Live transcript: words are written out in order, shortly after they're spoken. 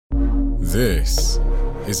This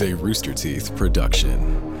is a Rooster Teeth production.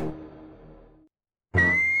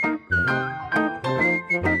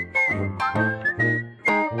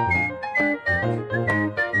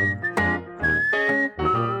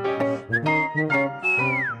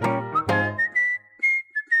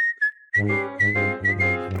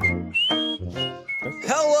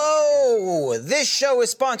 Hello! This show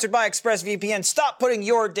is sponsored by ExpressVPN. Stop putting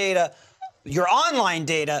your data, your online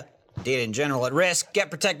data in general, at risk. Get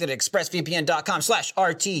protected at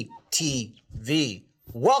expressvpn.com/RTTV.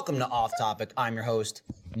 Welcome to Off Topic. I'm your host,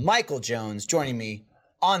 Michael Jones. Joining me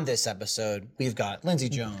on this episode, we've got Lindsay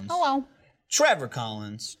Jones. Hello. Trevor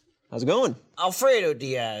Collins. How's it going? Alfredo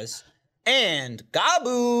Diaz. And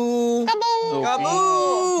Gabu. Gabu.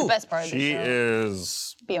 Gabu. The best part of the She show.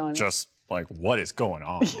 is Be honest. just like, what is going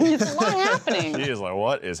on? It's a lot happening. She is like,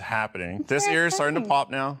 what is happening? This ear is starting to pop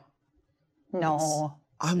now. No.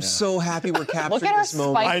 I'm so happy we're capturing Look at her this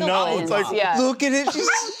moment. spike I know, it's like, yeah. Look at it.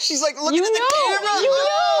 She's like looking You at the know. camera. You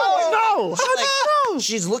know. No. How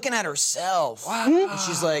She's looking at herself. And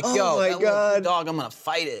she's like, yo, Oh my that little God. dog, I'm gonna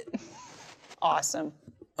fight it. Awesome.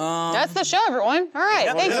 That's the show, everyone. All right.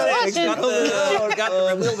 Thanks for We watching. got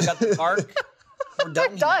the wheel, we got the park. We're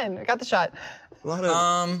done. We're done. I got the shot. A lot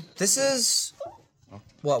of, This is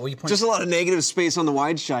what? What are you pointing? just a lot of negative space on the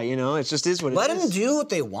wide shot, you know? It just is what Let it them is. do what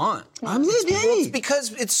they want. I'm It's listening.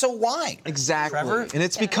 because it's so wide. Exactly. Trevor? And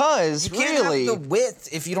it's because, You can't really, have the width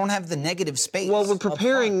if you don't have the negative space. well, we're up front,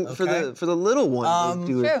 preparing for okay? the little one to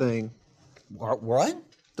do her True. thing. What?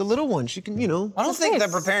 The little one, she can, you know. I don't think space.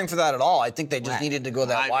 they're preparing for that at all. I think they just needed to go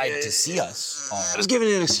that wide to see us. I was giving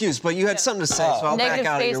it an excuse, but you had something to say, so I'll Negative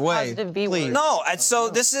back out of space, your way. positive B word. Please. No, and so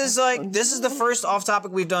this is the first off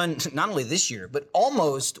topic we've done not only this year, but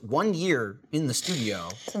almost 1 year in the studio.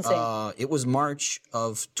 It's insane. It was March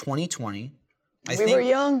of 2020. I We think were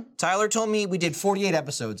young. Tyler told me we did 48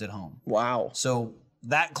 episodes at home. Wow. So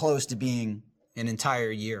that close to being an entire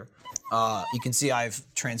year. You can see I've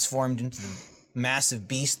transformed into the massive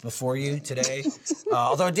beast before you today.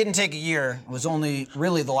 Although it didn't take a year, it was only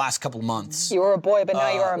really the last couple months. You were a boy, but now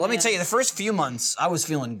you are a man. Let me tell you, the first few months, I was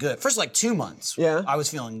feeling good. First, like 2 months, Yeah. I was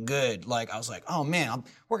feeling good. Like, I was like, oh man, I'm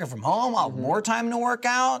working from home. I'll have more time to work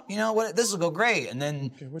out. You know what? This will go great. And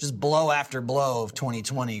then just blow after blow of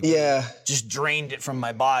 2020 Yeah. just drained it from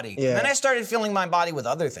my body. Yeah. Then I started filling my body with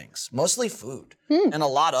other things, mostly food, and a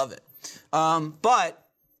lot of it. But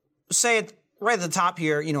say it right at the top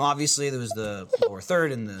here, you know, obviously there was the lower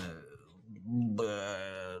third and the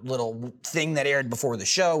little thing that aired before the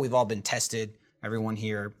show. We've all been tested, everyone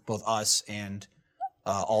here, both us and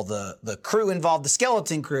all the crew involved, the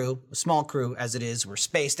skeleton crew, a small crew as it is. We're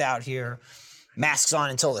spaced out here, masks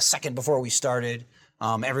on until the second before we started.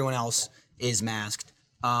 Everyone else is masked.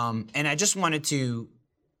 And I just wanted to,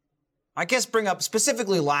 I guess, bring up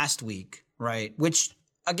specifically last week, right? Which,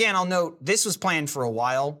 again, I'll note, this was planned for a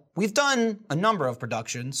while. We've done a number of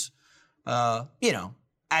productions, you know,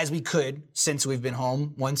 as we could since we've been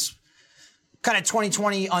home. Once kind of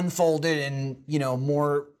 2020 unfolded and, you know,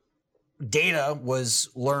 more data was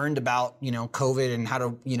learned about, you know, COVID and how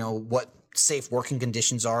to, you know, what safe working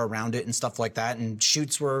conditions are around it and stuff like that. And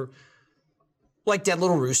shoots were like Dead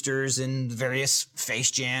Little Roosters and various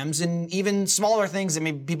face jams and even smaller things that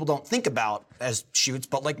maybe people don't think about as shoots,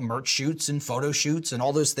 but like merch shoots and photo shoots and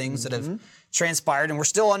all those things that have transpired. And we're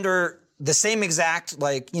still under the same exact,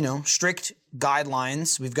 like, you know, strict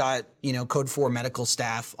guidelines. We've got, you know, Code 4 medical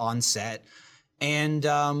staff on set. And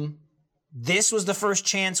this was the first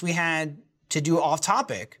chance we had to do off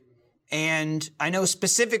topic. And I know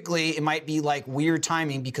specifically it might be like weird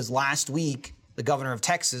timing because last week, the governor of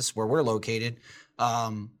Texas, where we're located,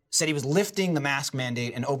 said he was lifting the mask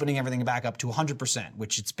mandate and opening everything back up to 100%,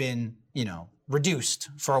 which it's been, you know, reduced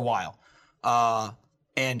for a while.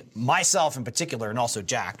 And myself in particular, and also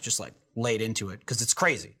Jack, just like laid into it because it's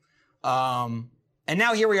crazy. And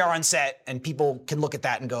now here we are on set, and people can look at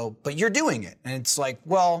that and go, "But you're doing it," and it's like,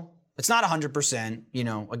 well, it's not 100%. You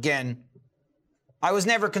know, again, I was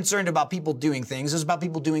never concerned about people doing things. It was about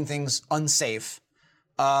people doing things unsafe.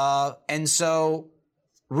 And so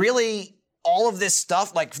really all of this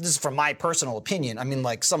stuff, like this is from my personal opinion. I mean,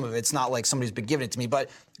 like some of it's not like somebody's been giving it to me, but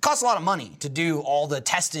it costs a lot of money to do all the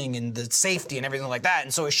testing and the safety and everything like that.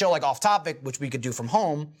 And so a show like Off Topic, which we could do from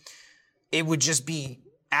home, it would just be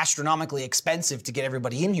astronomically expensive to get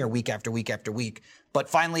everybody in here week after week after week. But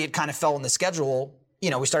finally it kind of fell in the schedule.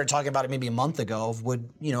 You know, we started talking about it maybe a month ago of would,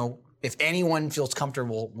 you know, if anyone feels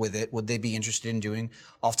comfortable with it, would they be interested in doing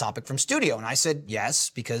Off Topic from studio? And I said yes,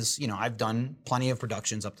 because, you know, I've done plenty of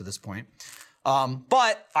productions up to this point.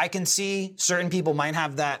 But I can see certain people might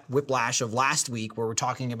have that whiplash of last week where we're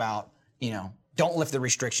talking about, you know, don't lift the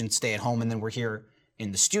restrictions, stay at home, and then we're here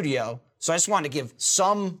in the studio. So I just wanted to give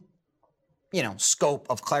some, scope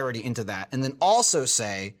of clarity into that. And then also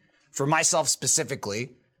say, for myself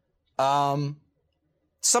specifically,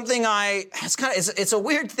 something it's a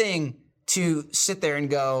weird thing to sit there and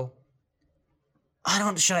go,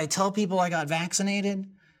 should I tell people I got vaccinated?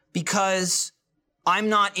 Because I'm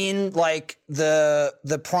not in like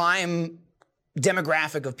the prime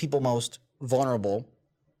demographic of people most vulnerable.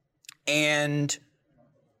 And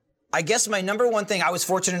I guess my number one thing, I was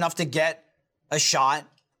fortunate enough to get a shot.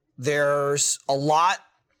 There's a lot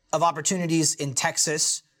of opportunities in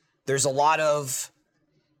Texas. There's a lot of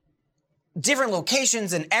different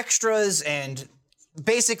locations and extras and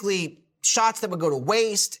basically shots that would go to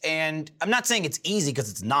waste. And I'm not saying it's easy because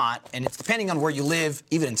it's not. And it's depending on where you live,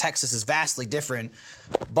 even in Texas, is vastly different.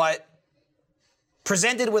 But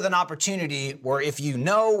presented with an opportunity where if you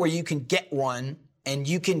know where you can get one and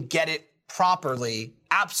you can get it properly,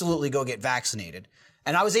 absolutely go get vaccinated.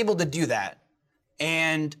 And I was able to do that.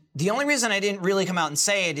 And the only reason I didn't really come out and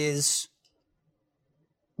say it is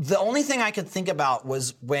the only thing I could think about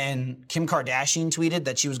was when Kim Kardashian tweeted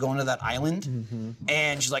that she was going to that island. Mm-hmm.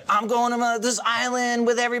 And she's like, I'm going to this island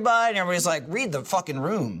with everybody. And everybody's like, read the fucking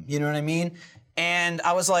room. You know what I mean? And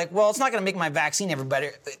I was like, well, it's not going to make my vaccine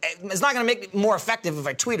it's not going to make it more effective if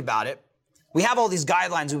I tweet about it. We have all these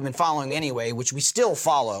guidelines we've been following anyway, which we still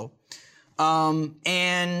follow.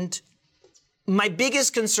 And my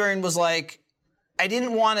biggest concern was like, I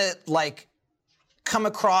didn't want to like come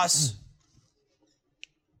across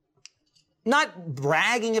not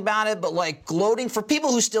bragging about it, but like gloating for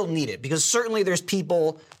people who still need it. Because certainly there's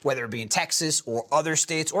people, whether it be in Texas or other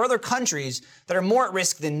states or other countries, that are more at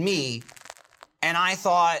risk than me. And I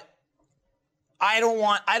thought, I don't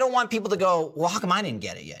want people to go, well, how come I didn't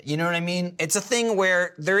get it yet? You know what I mean? It's a thing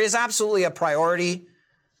where there is absolutely a priority,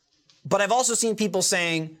 but I've also seen people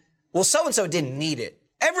saying, well, so-and-so didn't need it.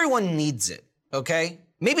 Everyone needs it, okay?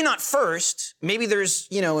 Maybe not first. Maybe there's,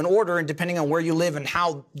 an order and depending on where you live and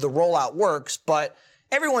how the rollout works, but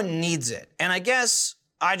everyone needs it. And I guess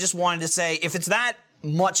I just wanted to say, if it's that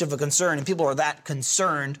much of a concern and people are that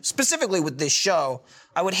concerned, specifically with this show,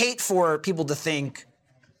 I would hate for people to think,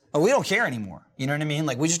 oh, we don't care anymore. You know what I mean?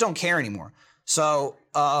 Like, we just don't care anymore. So,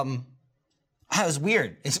 it was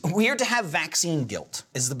weird. It's weird to have vaccine guilt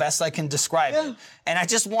is the best I can describe it. And I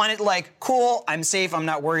just wanted like, cool, I'm safe, I'm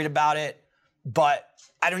not worried about it, but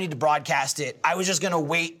I don't need to broadcast it. I was just gonna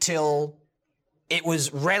wait till it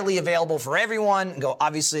was readily available for everyone and go,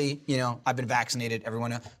 obviously, I've been vaccinated,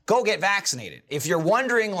 everyone, go get vaccinated. If you're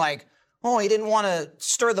wondering like, oh, you didn't want to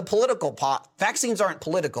stir the political pot, vaccines aren't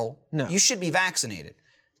political. No. You should be vaccinated.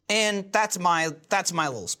 And that's my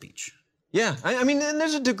little speech. Yeah, I mean, and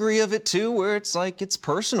there's a degree of it too where it's like, it's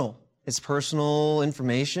personal. It's personal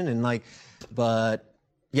information and like, but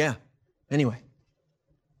yeah, anyway.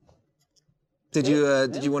 Did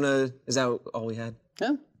you want to, is that all we had?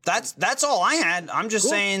 Yeah. That's all I had. I'm just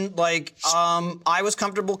saying, like, I was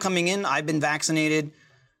comfortable coming in. I've been vaccinated,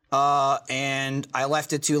 and I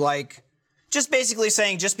left it to, like, just basically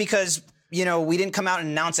saying just because, we didn't come out and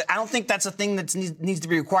announce it, I don't think that's a thing that needs to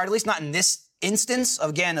be required, at least not in this instance,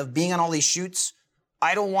 again, of being on all these shoots.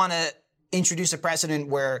 I don't want to introduce a precedent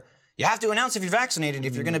where you have to announce if you're vaccinated,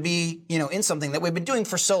 if you're going to be, in something that we've been doing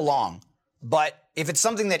for so long. But if it's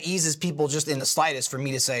something that eases people just in the slightest for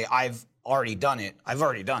me to say, I've already done it.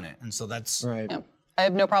 And so that's... Right. Yeah. I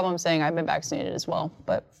have no problem saying I've been vaccinated as well,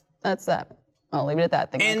 but that's that. I'll leave it at that.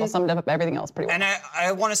 I think Michael summed up everything else pretty well. And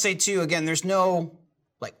I want to say, too, again, there's no,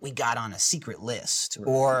 like, we got on a secret list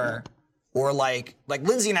or like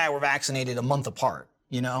Lindsay and I were vaccinated a month apart,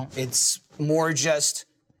 It's more just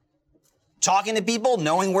talking to people,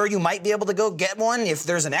 knowing where you might be able to go get one if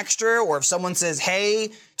there's an extra, or if someone says, hey,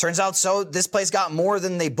 turns out this place got more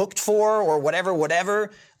than they booked for, or whatever.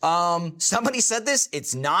 Somebody said this,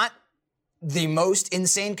 it's not the most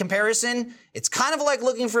insane comparison. It's kind of like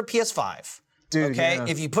looking for a PS5. Dude, okay? Yeah.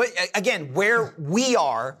 If you put, again, where we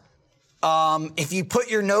are, if you put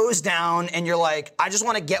your nose down and you're like, I just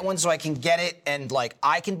want to get one so I can get it and like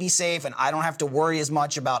I can be safe and I don't have to worry as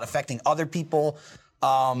much about affecting other people.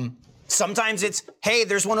 Sometimes it's, hey,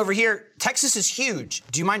 there's one over here. Texas is huge.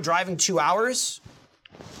 Do you mind driving 2 hours?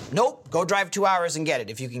 Nope. Go drive 2 hours and get it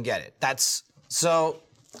if you can get it.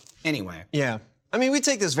 Anyway. Yeah. I mean, we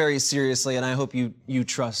take this very seriously, and I hope you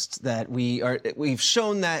trust that we've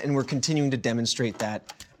shown that and we're continuing to demonstrate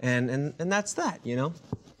that. And that's that,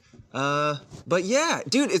 But yeah,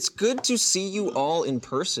 dude, it's good to see you all in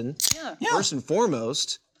person. Yeah. First and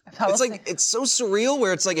foremost. It's like, it's so surreal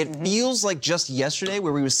where it's like, it feels like just yesterday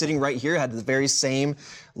where we were sitting right here, had the very same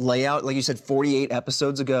layout, like you said, 48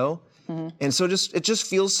 episodes ago. And so it just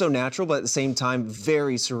feels so natural, but at the same time,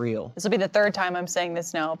 very surreal. This will be the third time I'm saying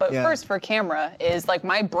this now, but Yeah. first for camera is like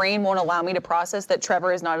my brain won't allow me to process that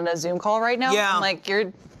Trevor is not in a Zoom call right now. Yeah. I'm like,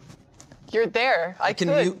 you're there. I can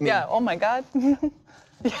could. mute me. Yeah. Oh my God.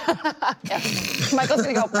 Yeah. Michael's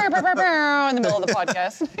gonna go "Brr, brr, brr, brr," in the middle of the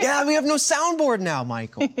podcast. Yeah, we have no soundboard now,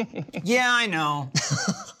 Michael. Yeah, I know.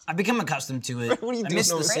 I've become accustomed to it. What are you I doing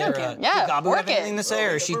miss over the there? Sarah. Yeah, Did Gabu work have it. anything to say,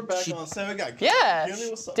 or she on set. We got Yeah.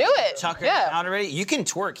 Do it. chuck her Yeah. out already? You can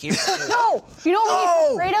twerk here. too. No, you know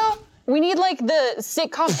Oh! what we need for Fredo? We need like the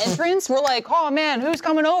sitcom entrance. We're like, oh man, who's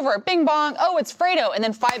coming over? Bing bong. Oh, it's Fredo. And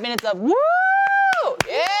then 5 minutes of woo!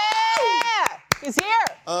 Yeah! He's here.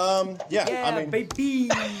 Yeah, I mean, baby.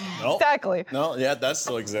 no, Exactly. no, yeah, that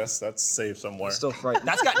still exists. That's saved somewhere. Still frightening.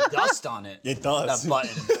 That's got dust on it. It does. That button.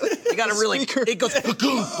 You gotta really. Speaker. It goes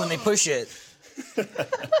when they push it.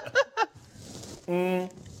 I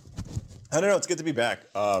don't know. It's good to be back.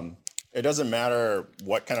 It doesn't matter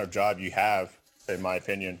what kind of job you have, in my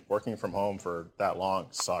opinion. Working from home for that long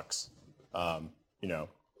sucks. You know,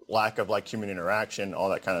 lack of like human interaction, all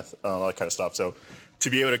that kind of stuff. So, to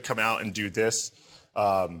be able to come out and do this,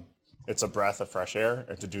 it's a breath of fresh air,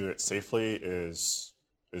 and to do it safely is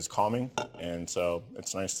calming. And so,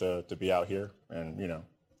 it's nice to be out here. And you know,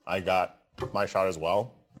 I got my shot as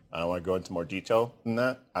well. I don't want to go into more detail than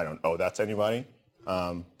that. I don't owe that to anybody.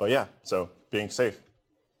 But yeah, so being safe.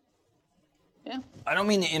 Yeah, I don't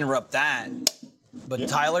mean to interrupt that, but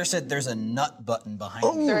Tyler said there's a nut button behind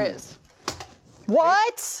you. there is.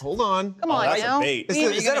 What? Hold on. Come on That's now. a bait. Is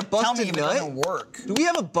You're that a gonna tell me busted if it nut? doesn't work. Do we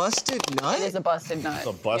have a busted nut? It is a busted nut. It's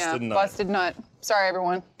a busted nut. Busted nut. Sorry,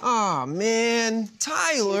 everyone. Aw, man.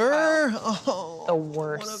 Tyler. Oh. The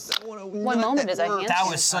worst. What One moment as I hand That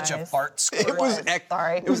was such a sanitize. fart squirt.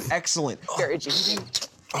 Sorry. It was excellent. Very juicy.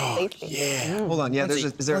 Oh, Yeah. Hold on. Yeah. Is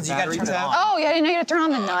there a Lindsay, you gotta battery turn it tab? on. Oh, yeah, I didn't know you had to turn on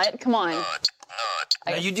the nut. Come on.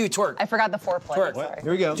 Now you do twerk. I forgot the foreplay. Twerk. Sorry.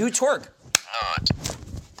 Here we go. Do twerk.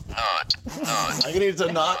 I need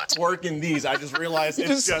to not work in these. I just realized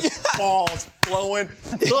it's just balls flowing.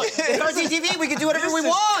 Look, RT TV, we can do whatever we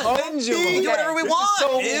want. Pendulum. We can do whatever we This is want.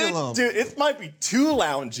 so dude. pendulum. Dude, it might be too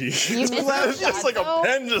loungy. missed It's just like a that, though.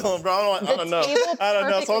 pendulum, bro. I don't know. table I don't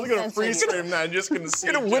know. So I was perfectly gonna freeze sensitive. frame that. I'm just gonna see.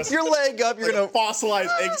 You're gonna whip your leg up. You're like gonna a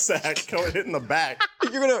fossilized egg sac going hitting the back.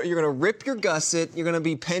 you're gonna rip your gusset. You're gonna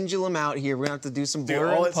be pendulum out here. We're gonna have to do some Dude,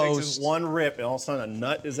 blur all and it takes post. is one rip, and all of a sudden a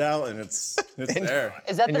nut is out, and it's there.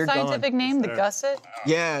 Is that And the you're gone. scientific name? The gusset?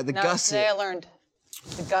 Yeah, the No, gusset. today I learned.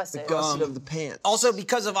 The gusset. Gusset of the pants. Also,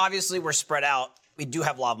 because of obviously we're spread out, we do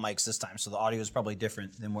have lav mics this time, so the audio is probably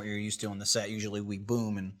different than what you're used to on the set. Usually we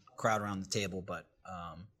boom and crowd around the table, but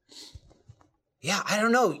yeah, I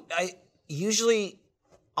don't know.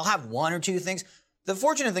 I'll have one or two things. The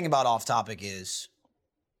fortunate thing about Off Topic is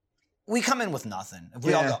we come in with nothing. If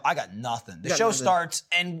we all Yeah. go, I got nothing. The got show nothing. starts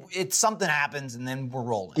and something happens and then we're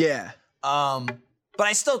rolling. Yeah. But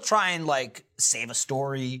I still try and like save a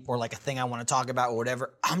story or like a thing I want to talk about or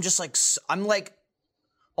whatever. I'm just like, I'm like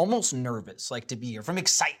almost nervous, like to be here from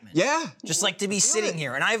excitement. Yeah. Just like to be sitting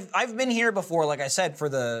here. And I've been here before, like I said, for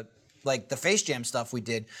the Face Jam stuff we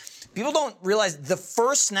did. People don't realize the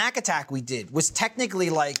first Snack Attack we did was technically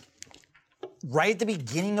like right at the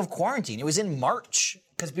beginning of quarantine. It was in March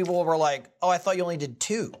because people were like, oh, I thought you only did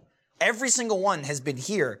 2. Every single one has been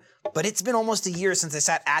here, but it's been almost a year since I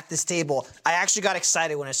sat at this table. I actually got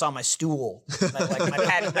excited when I saw my stool,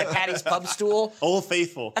 my Patty's Pub stool. Old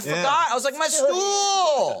Faithful. I forgot. I was like, my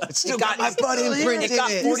stool. It still got my butt imprinted It got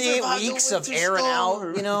in it. 48 weeks of airing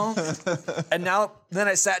out, you know? And then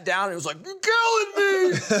I sat down and it was like, you're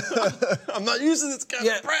killing me. I'm not using this kind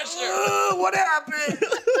of pressure. What happened?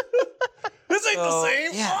 This ain't the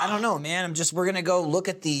same. Yeah, I don't know, man. We're gonna go look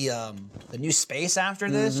at the new space after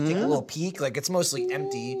this, take a little peek. Like, it's mostly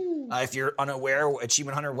empty. If you're unaware,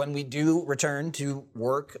 Achievement Hunter, when we do return to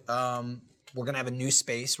work, we're gonna have a new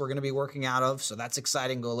space we're gonna be working out of, so that's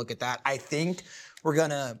exciting. Go look at that. I think we're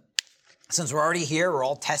gonna, since we're already here, we're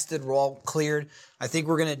all tested, we're all cleared. I think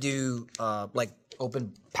we're gonna do like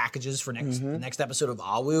open packages for the next episode of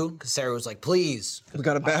Awu, because Sarah was like, please. We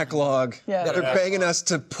got a backlog. Yeah. They're begging us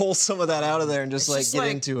to pull some of that out of there and just It's get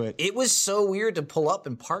into it. It was so weird to pull up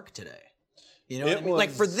and park today. You know what I mean?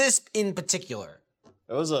 Like for this in particular.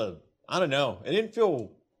 It was I don't know. It didn't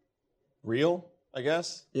feel real, I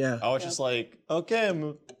guess. Yeah. I was just like, okay, I'm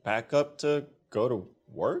gonna pack up to go to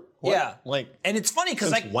work? What? Yeah. Like, And it's funny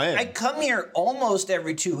because Since when? I come here almost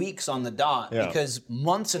every 2 weeks on the dot Yeah. because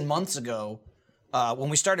months and months ago, when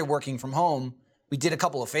we started working from home, we did a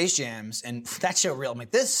couple of Face Jams and that show real. I'm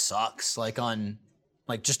like, this sucks. Like on,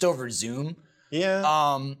 like just over Zoom. yeah.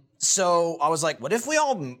 So I was like, what if we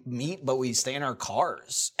all meet, but we stay in our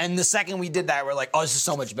cars? And the second we did that, we're like, oh, this is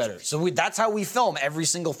so much better. So that's how we film every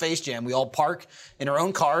single Face Jam. We all park in our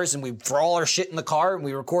own cars and we throw all our shit in the car and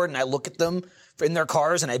we record and I look at them in their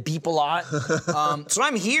cars and I beep a lot. So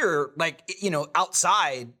I'm here,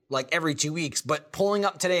 outside, every 2 weeks, but pulling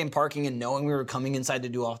up today and parking and knowing we were coming inside to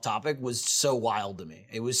do Off Topic was so wild to me.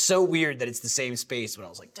 It was so weird that it's the same space, but I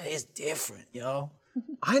was like, that is different, yo.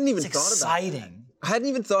 I hadn't even It's thought about exciting. I hadn't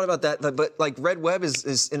even thought about that, but Red Web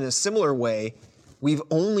is in a similar way. We've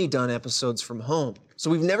only done episodes from home.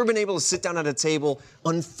 So we've never been able to sit down at a table,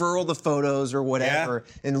 unfurl the photos or whatever,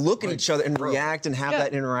 and look at each other and react and have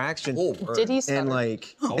that interaction. Did he stutter? And I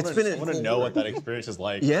want to know what that experience is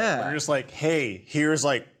like. Yeah. We're just like, hey, here's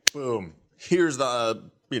boom, here's the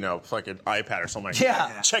fucking iPad or something.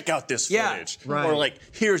 Yeah. Check out this Yeah. footage. Right. Or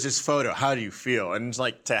here's this photo. How do you feel? And it's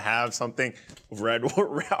to have something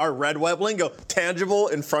our Red Web lingo tangible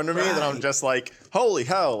in front of me that I'm just like, holy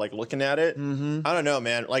hell, looking at it. I don't know,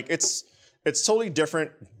 man. It's totally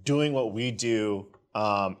different doing what we do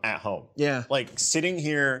at home. Yeah. Sitting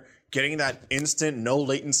here, getting that instant, no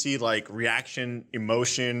latency, reaction,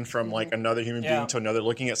 emotion from another human being to another,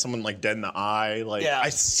 looking at someone dead in the eye. I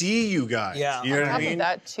see you guys. Yeah. You know what I On top mean? of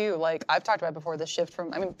that too, I've talked about before, the shift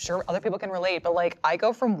from, sure other people can relate, but I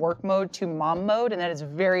go from work mode to mom mode, and that is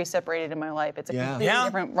very separated in my life. It's a completely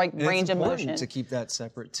different And range it's of important motion. to keep that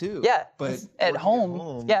separate too. Yeah, But at working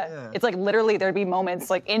home, it's literally there'd be moments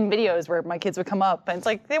in videos where my kids would come up and it's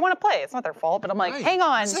they want to play. It's not their fault, but I'm like, hang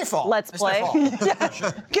on, It's their fault. let's It's their play. fault.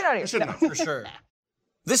 Get out of here. No. For sure.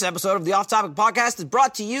 This episode of the Off Topic Podcast is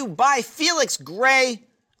brought to you by Felix Gray.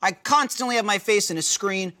 I constantly have my face in a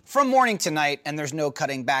screen from morning to night, and there's no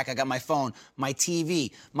cutting back. I got my phone, my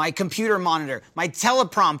TV, my computer monitor, my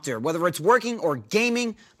teleprompter, whether it's working or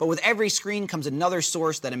gaming, but with every screen comes another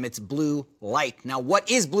source that emits blue light. Now,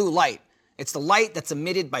 what is blue light? It's the light that's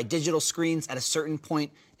emitted by digital screens at a certain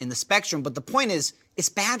point in the spectrum, but the point is, it's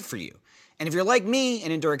bad for you. And if you're like me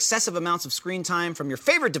and endure excessive amounts of screen time from your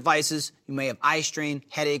favorite devices, you may have eye strain,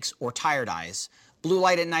 headaches, or tired eyes. Blue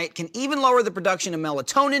light at night can even lower the production of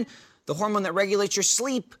melatonin, the hormone that regulates your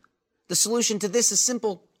sleep. The solution to this is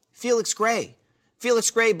simple: Felix Gray. Felix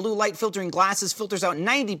Gray blue light filtering glasses filters out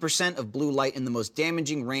 90% of blue light in the most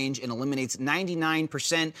damaging range and eliminates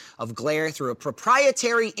 99% of glare through a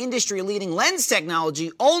proprietary industry-leading lens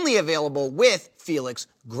technology only available with Felix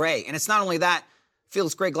Gray. And it's not only that.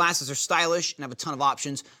 Felix Gray glasses are stylish and have a ton of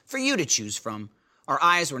options for you to choose from. Our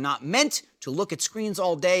eyes were not meant to look at screens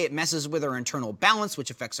all day. It messes with our internal balance, which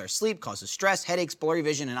affects our sleep, causes stress, headaches, blurry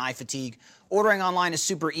vision, and eye fatigue. Ordering online is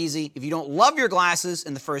super easy. If you don't love your glasses,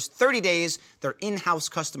 in the first 30 days, their in-house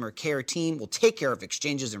customer care team will take care of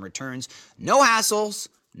exchanges and returns. No hassles,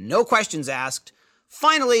 no questions asked.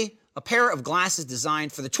 Finally, a pair of glasses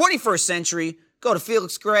designed for the 21st century. Go to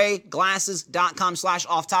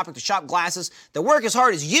FelixGrayGlasses.com/offtopic to shop glasses that work as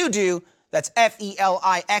hard as you do. That's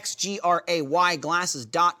FelixGray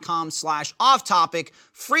Glasses.com/offtopic.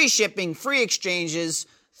 Free shipping, free exchanges,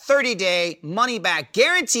 30-day money-back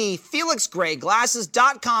guarantee.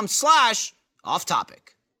 FelixGrayGlasses.com/offtopic.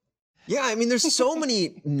 Yeah, there's so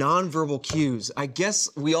many nonverbal cues. I guess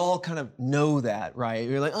we all kind of know that, right?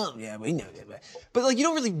 You're like, oh yeah, we know that. But you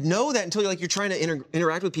don't really know that until you're trying to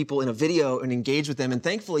interact with people in a video and engage with them. And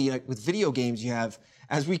thankfully, with video games, you have,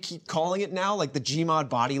 as we keep calling it now, the Gmod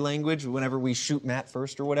body language whenever we shoot Matt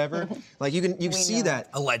first or whatever. You can see that.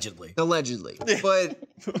 Allegedly. But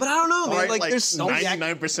I don't know, man. There's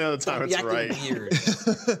 99% of the time it's right. Weird.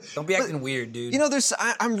 Don't be acting weird, dude.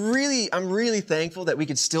 I'm really thankful that we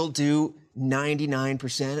could still do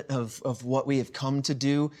 99% of what we have come to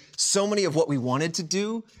do. So many of what we wanted to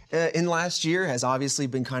do in last year has obviously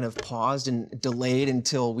been kind of paused and delayed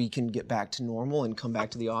until we can get back to normal and come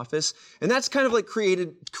back to the office. And that's kind of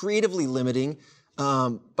creatively limiting.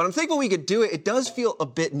 But I'm thankful we could do it. It does feel a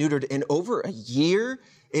bit neutered. And over a year,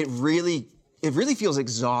 it really feels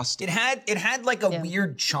exhausting. It had a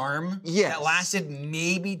weird charm that lasted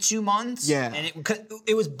maybe 2 months. Yeah. And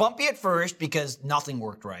it was bumpy at first because nothing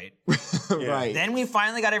worked right. Right. Then we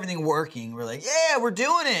finally got everything working. We're like, yeah, we're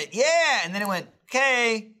doing it. Yeah. And then it went,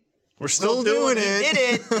 okay. We're still doing We did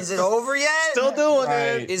it. Is it over yet? Still doing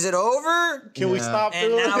it. Is it over? Can we stop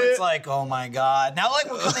And doing now it? it's like, oh my God. Now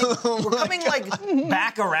we're coming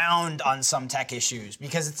back around on some tech issues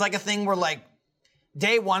because it's a thing where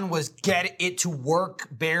day one was get it to work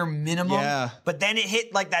bare minimum. Yeah. But then it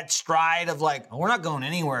hit that stride of oh, we're not going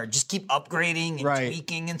anywhere. Just keep upgrading and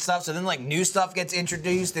tweaking and stuff. So then new stuff gets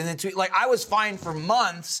introduced and then I was fine for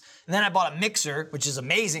months. And then I bought a mixer, which is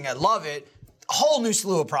amazing. I love it. whole new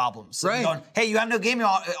slew of problems. So Right. Going, hey, you have no gaming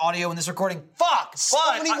audio in this recording. Fuck. So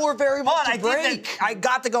many more variables to break. I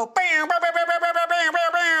got to go. Bam, bam, bam, bam, bam, bam, bam,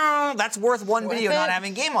 bam, bam. That's worth one video it. not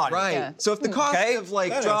having game audio. Right. Yeah. So if the cost Okay. of like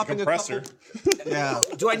That is a dropping a compressor. couple, yeah.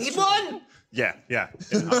 Do I need one? Yeah.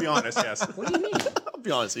 I'll be honest, yes. What do you mean? I'll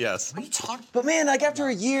be honest, yes. What are you talking? But man, like after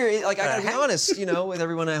a year, I gotta be honest, with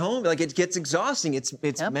everyone at home, like it gets exhausting. It's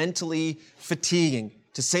mentally fatiguing,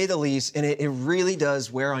 to say the least, and it really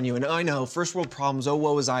does wear on you. And I know, first world problems, oh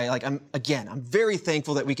woe was I. Like I'm very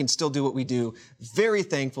thankful that we can still do what we do. Very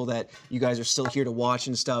thankful that you guys are still here to watch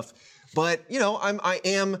and stuff. But I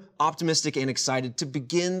am optimistic and excited to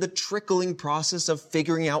begin the trickling process of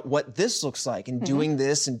figuring out what this looks like and doing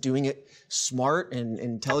this and doing it smart and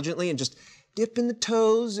intelligently and just dipping the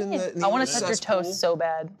toes in the. I want to touch your toes so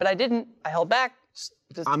bad, but I didn't. I held back.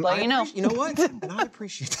 Just letting you know. You know what? And I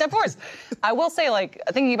appreciate that. Of course. I will say,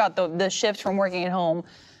 thinking about the shift from working at home,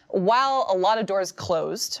 while a lot of doors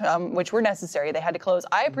closed, which were necessary, they had to close,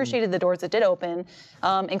 I appreciated the doors that did open,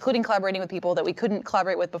 including collaborating with people that we couldn't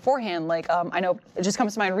collaborate with beforehand. I know it just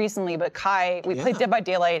comes to mind recently, but Kai, we played Dead by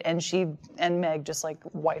Daylight, and she and Meg just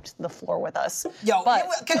wiped the floor with us. Yo, But-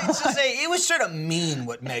 can I just say, it was sort of mean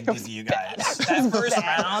what Meg did to you guys. That first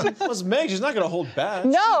round. Was Meg? She's not gonna hold back.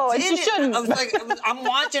 No, and she shouldn't. I was like, I'm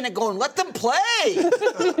watching it going, let them play.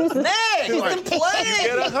 Meg, let them play.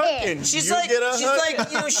 Get a hooking. She's You like, get a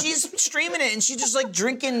hooking. she's streaming it and she's just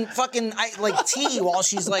drinking fucking tea while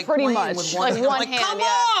she's Pretty playing much. with one hand. One I'm like, hand, come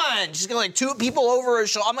yeah. on! She's got two people over her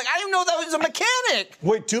shoulder. I'm like, I didn't know that was a mechanic.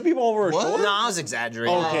 Wait, 2 people over her shoulder? No, I was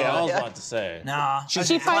exaggerating. Okay, I was about to say. Nah. She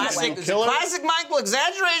finds classic, it. Killer? classic Michael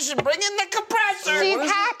exaggeration. Bring in the compressor. She's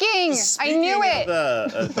hacking. I knew it.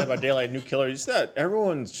 The Dead by Daylight new killer, you said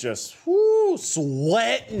everyone's just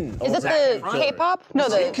sweating. Is it the K-pop? No,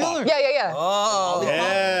 the Killer. Yeah. Oh,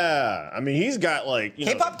 Yeah, I mean he's got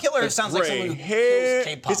K-pop killer the sounds like gray someone who hair. kills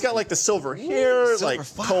K-pop. He's got the silver hair, Silver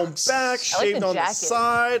combed fox. back, I like shaved the on the jacket.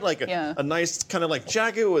 side, Yeah. a nice kind of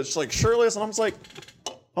jacket with shirtless, and I'm just like,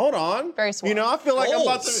 hold on. Very suave. I feel like I'm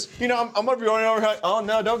about Goals. to, I'm gonna be going over here. Oh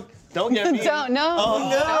no, don't get me. Don't know.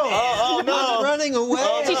 Oh no. I'm running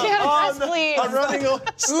away. Teach me how to press, please. I'm running away.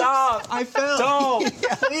 Stop. I found. Don't.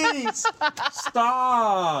 Please.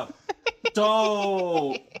 Stop.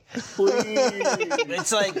 Don't. Please.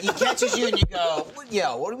 It's like he catches you and you go,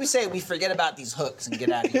 yo, what do we say? We forget about these hooks and get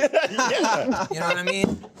out of here. Yeah. You know what I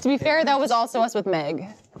mean? To be fair, that was also us with Meg.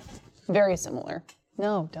 Very similar.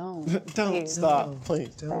 No, don't. Don't Please. stop. Please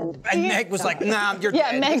don't. And Meg was like, nah, you're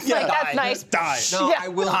Yeah, dead. Meg's like, that's Die. nice. Die. No, Yeah. I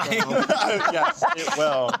will. Go. Yes.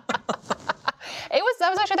 Well. That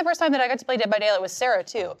was actually the first time that I got to play Dead by Daylight with Sarah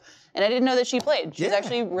too, and I didn't know that she played. She's Yeah.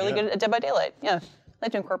 actually really good at Dead by Daylight. Yeah, I'd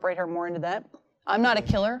like to incorporate her more into that. I'm not a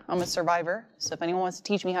killer. I'm a survivor. So if anyone wants to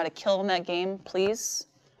teach me how to kill in that game, please,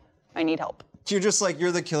 I need help. You're just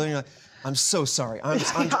you're the killer. And you're like, I'm so sorry. I'm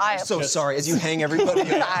I- so sorry. As you hang everybody.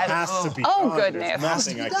 Has to be. Oh, done. goodness. There's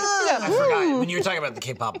nothing I can. I forgot. When you were talking about the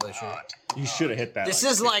K-pop bullshit. You should have hit that. This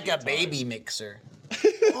is like a baby mixer.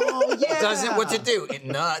 Oh yeah. Doesn't what's it do? It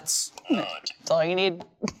nuts. That's all you need.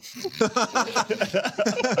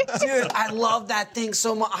 Dude, I love that thing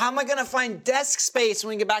so much. How am I gonna find desk space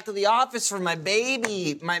when we get back to the office for my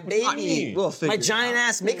baby? We'll figure My it giant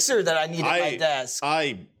ass mixer that I need at my desk.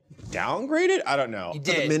 I downgraded. I don't know. You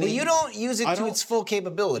did. mini- But you don't use it I to don't- its full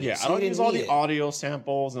capability. Yeah, so I don't you use didn't all need the it. audio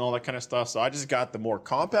samples and all that kind of stuff. So I just got the more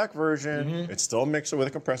compact version. It's still a mixer with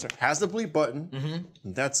a compressor. Has the bleep button.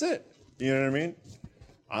 That's it. You know what I mean?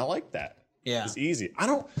 I like that. Yeah. It's easy.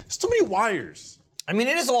 There's too many wires. I mean,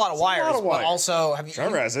 it is a lot of wires, lot of but wires. also have you?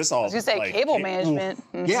 Trevor has this all. I was gonna say cable management.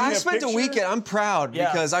 Yeah, I a spent a picture? weekend. I'm proud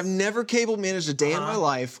Yeah. because I've never cable managed a day in my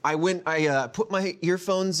life. I put my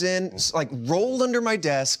earphones in, rolled under my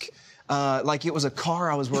desk, like it was a car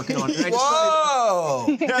I was working on. And I just Whoa!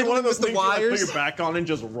 Yeah, one of those the things you put wires. your back on and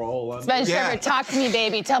just roll on. Spencer, Yeah. talk to me,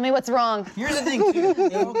 baby. Tell me what's wrong. Here's the thing, dude.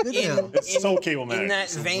 It's so cable In managed. that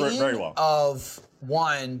It's vein very well. of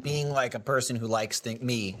one being like a person who likes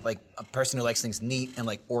a person who likes things neat and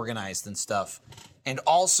organized and stuff, and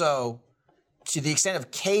also to the extent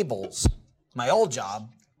of cables. My old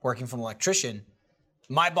job, working from an electrician,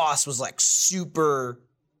 my boss was super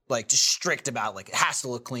just strict about it has to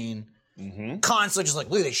look clean. Constantly just look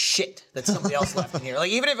at this shit that somebody else left in here.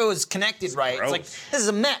 Even if it was connected right, it's Gross. this is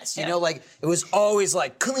a mess. You know, it was always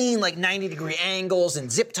clean, 90-degree angles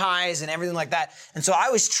and zip ties and everything like that. And so I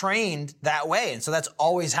was trained that way. And so that's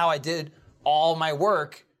always how I did all my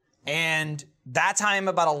work. And that's how I am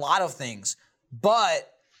about a lot of things. But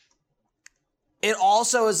it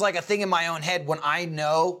also is a thing in my own head when I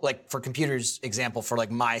know, for computers example, for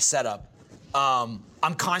my setup,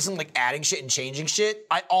 I'm constantly like adding shit and changing shit.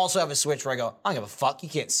 I also have a switch where I go, I don't give a fuck, you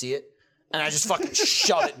can't see it. And I just fucking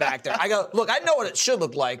shove it back there. I go, look, I know what it should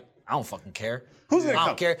look like. I don't fucking care. Who's gonna I come?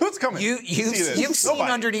 don't care. Who's coming? You've this? seen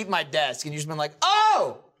Nobody. underneath my desk and you've just been like,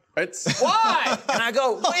 oh! It's Why? And I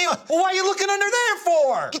go, why are you looking under there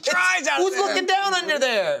for? Get your eyes out Who's there. looking down under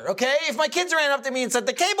there? Okay? If my kids ran up to me and said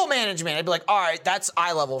the cable management, I'd be like, all right, that's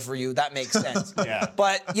eye level for you. That makes sense. Yeah.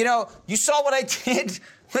 But you saw what I did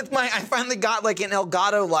with I finally got like an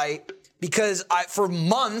Elgato light because for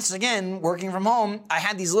months, again, working from home, I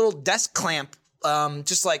had these little desk clamp,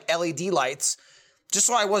 just like LED lights, just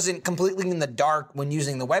so I wasn't completely in the dark when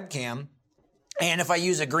using the webcam. And if I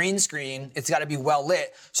use a green screen, it's got to be well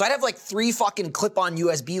lit. So I'd have like 3 fucking clip-on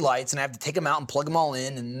USB lights, and I have to take them out and plug them all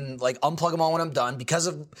in, and like unplug them all when I'm done. Because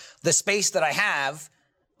of the space that I have,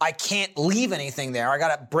 I can't leave anything there. I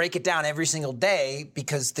got to break it down every single day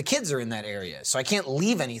because the kids are in that area, so I can't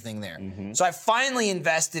leave anything there. So I finally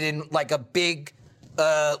invested in like a big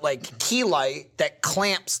like key light that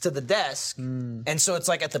clamps to the desk. And so it's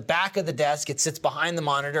like at the back of the desk, it sits behind the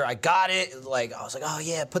monitor. I got it. Like I was like, oh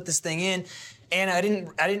yeah, put this thing in. And I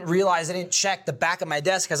didn't realize, I didn't check, the back of my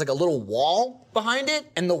desk has like a little wall behind it,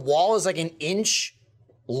 and the wall is like an inch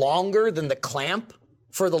longer than the clamp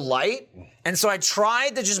for the light. And so I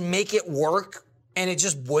tried to just make it work, and it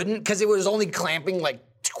just wouldn't, because it was only clamping like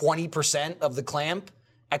 20% of the clamp.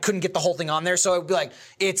 I couldn't get the whole thing on there, so I'd be like,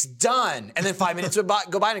 it's done. And then 5 minutes would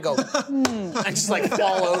go by and I'd go, I just like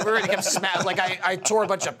fall over, and it kept smashing. Like I tore a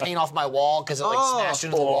bunch of paint off my wall because it like smashed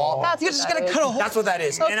into the wall. That's You just gotta cut a hole. That's what that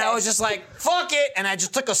is. And I was just like, fuck it. And I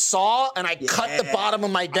just took a saw and I cut the bottom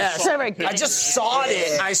of my desk. I just sawed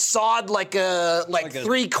it. I sawed like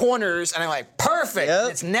 3 corners, and I'm like, perfect. Yep.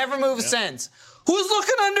 It's never moved since. Who's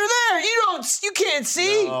looking under there? You can't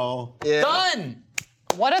see. no. Yeah. Done.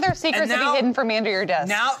 What other secrets And have now- you hidden from me under your desk?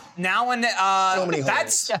 Now when many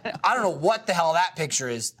that's I don't know what the hell that picture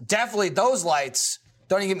is. Definitely those lights.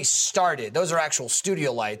 Don't even get me started. Those are actual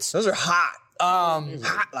studio lights. Those are hot.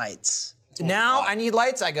 Hot lights. Now I need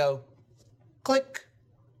lights. I go, click,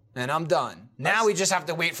 and I'm done. Now we just have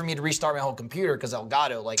to wait for me to restart my whole computer because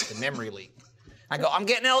Elgato, like the memory leak. I go, I'm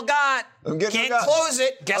getting Elgato. Can't Elgato. close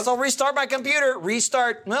it. Guess I'll restart my computer.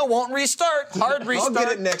 Restart. No, won't restart. Hard restart.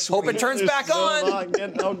 get it next Hope week. it turns back on. Not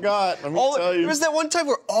getting, oh God, let me There tell you. was that one time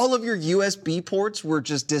where all of your USB ports were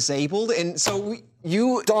just disabled, and so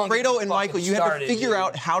Don't get Fredo and Michael, fucking you had to started, figure dude.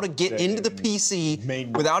 out how to get into the PC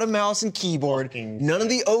Made without a mouse and keyboard. fucking None of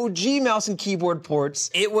the OG mouse and keyboard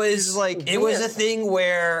ports. It was like it was weird. a thing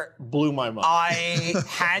where Blew my mind. I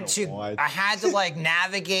had to Why? like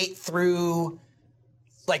navigate through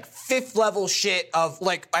like 5th level shit of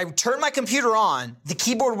like I would turn my computer on, the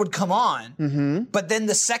keyboard would come on, but then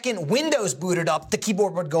the second Windows booted up, the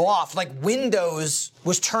keyboard would go off. Like Windows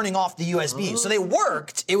was turning off the USB. So they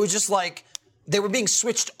worked. It was just like they were being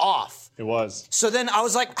switched off. It was. So then I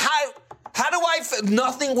was like, how do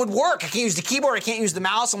nothing would work. I can't use the keyboard, I can't use the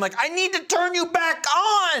mouse. I'm like, I need to turn you back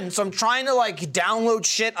on. So I'm trying to like download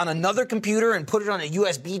shit on another computer and put it on a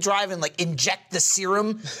USB drive and like inject the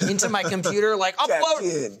serum into my computer. Like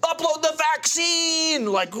upload the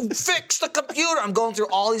vaccine, like fix the computer. I'm going through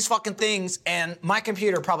all these fucking things, and my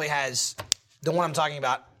computer probably has, the one I'm talking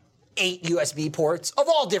about, 8 USB ports of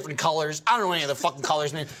all different colors. I don't know any of the fucking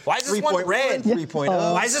colors, man. Why is this one red? 3.0.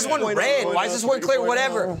 Why is this one red? Why is this one clear?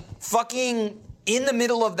 Whatever. Fucking in the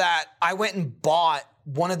middle of that, I went and bought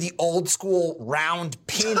one of the old school round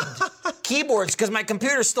pinned keyboards because my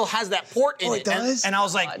computer still has that port in it does? And I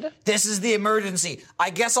was like, this is the emergency. I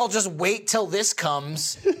guess I'll just wait till this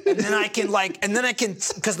comes, and then I can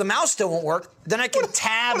because the mouse still won't work. Then I can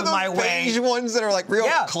tab One of my those way. beige ones that are like real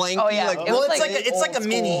Yeah. clanky. Oh, yeah. Like, It was like- It's like a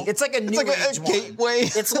mini. old It's like a new It's like age a one. gateway.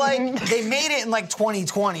 It's like they made it in like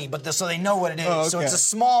 2020, but so they know what it is. Oh, So okay. it's a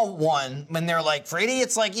small one. When they're like, for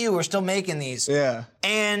idiots like you, we're still making these. Yeah.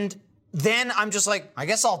 And then I'm just like, I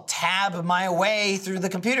guess I'll tab my way through the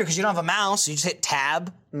computer because you don't have a mouse. So you just hit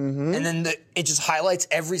tab, and then it just highlights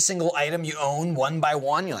every single item you own one by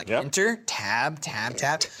one. You're like, Yep. enter, tab, tab,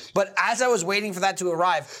 tab. But as I was waiting for that to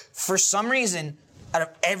arrive, for some reason, out of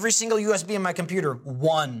every single USB in my computer,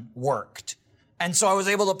 one worked. And so I was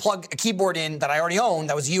able to plug a keyboard in that I already owned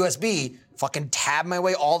that was USB, fucking tab my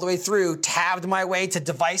way all the way through, tabbed my way to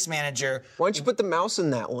device manager. Why don't you put the mouse in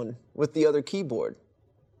that one with the other keyboard?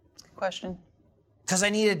 Question. Because I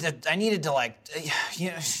needed to like,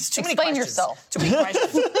 it's too many Explain questions. yourself. Too many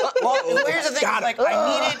questions. Well, here's the thing. Like,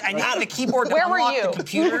 I needed the keyboard to Where were unlock you? the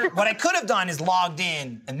computer. What I could have done is logged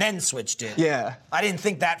in and then switched it. Yeah. I didn't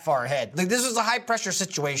think that far ahead. Like, this was a high pressure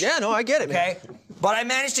situation. Yeah, no, I get it, man. Okay. But I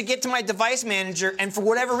managed to get to my device manager, and for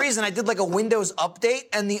whatever reason, I did like a Windows update,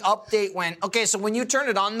 and the update went, okay, so when you turn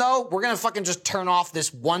it on though, we're gonna fucking just turn off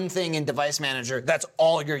this one thing in device manager that's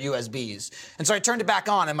all your USBs. And so I turned it back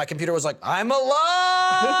on, and my computer was like, I'm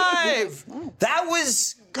alive! That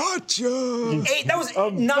was... Gotcha. That was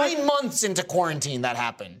 9 months into quarantine that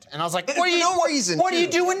happened. And I was like, what are you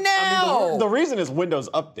doing now? I mean, the reason is Windows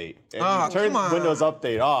Update. And you turn come on. Windows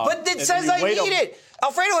Update off. But it says I need it.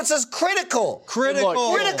 Alfredo, it says critical.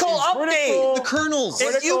 Critical. Critical update. The kernels.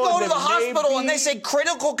 If you go to the hospital maybe- and they say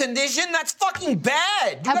critical condition, that's fucking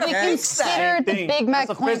bad. You Have gotta we fix that. considered the Big Mac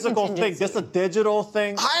That's a coin physical thing. contingency? This is a digital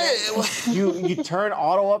thing. You turn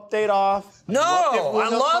auto update off. No, I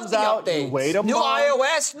Windows love comes the out, updates. You wait a New month,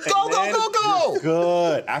 iOS, and go, then go. You're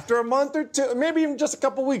good. After a month or two, maybe even just a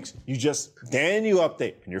couple weeks, you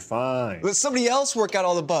update and you're fine. Let somebody else work out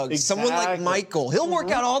all the bugs. Someone like Exactly. Michael. He'll work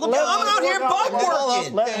out all the bugs. I'm out here bug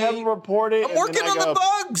working. Let him report it. I'm working on the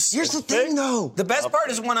bugs. Here's the thing, though. The best part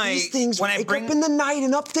is when These things I wake bring up in the night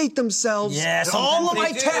and update themselves. Yeah, and all of sometimes my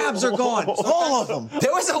they do. tabs are gone. All of them.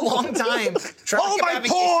 There was a long time. All my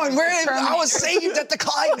porn. I was saved at the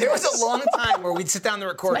client. There was a long time where we'd sit down to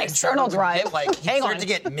record. My and external Trevor would drive. Get, like, he'd Hang start on. to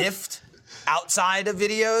get miffed outside of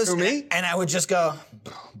videos. Who, me? And I would just go,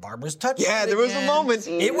 Barbara's touching. Yeah, it there was a again." moment.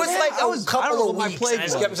 It was like I was- a couple I don't know of what my weeks. plague And I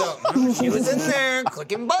just kept was. going, she was in there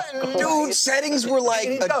clicking buttons. Dude, settings were like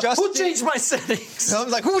adjusted. Who changed my settings? I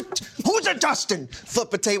was like, who's adjusting?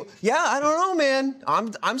 Flip a table. Yeah, I don't know, man.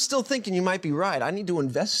 I'm still thinking you might be right. I need to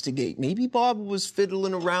investigate. Maybe Bob was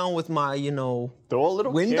fiddling around with my, Throw a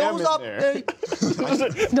little Windows cam in there.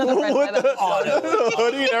 update. Another red With light the up.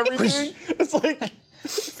 hoodie and everything. It's like,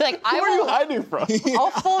 It's like, who are you hiding from? I'll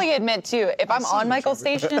fully admit too, if I'm on Michael's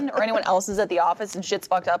station or anyone else is at the office and shit's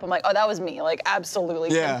fucked up, I'm like, oh, that was me. Like, absolutely,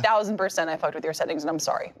 Yeah. 1000% I fucked with your settings, and I'm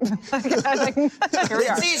sorry. Here we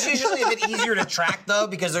are. It's usually a bit easier to track though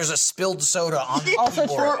because there's a spilled soda on the Also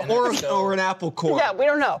keyboard. true. Or an apple core. Yeah, we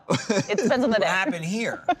don't know. It depends on the What day. happened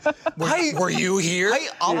here? Were you here?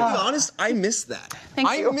 I'll be honest, I miss that. Thank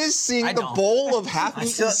I you. miss seeing I the don't. bowl of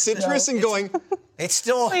half-eaten citrus and going, It's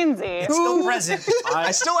still Lindsay. present.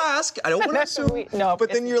 I still ask. I don't want to That's assume. sweet. No, but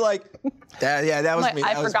then it's- you're like, that was Like, me.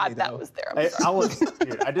 I That was forgot me, that though." was there. I'm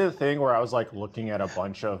sorry. I did a thing where I was like looking at a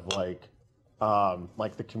bunch of like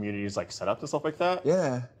the communities like setup and stuff like that.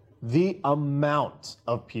 Yeah. The amount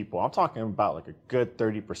of people, I'm talking about like a good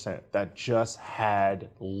 30% that just had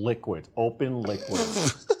liquid, open liquid.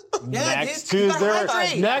 Next dude, you to gotta their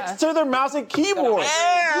hydrate. to their mouse and keyboard. What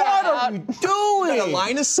are you doing? A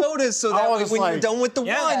line of sodas so I that way was when you're like- done with the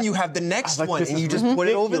Yeah. one, you have the next Like, one this and is you just put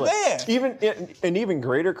it over ridiculous. there. Even an even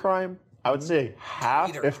greater crime, I would say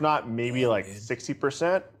half, if not maybe like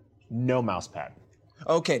 60%, no mouse pad.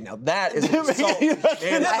 Okay, now that is an insult. I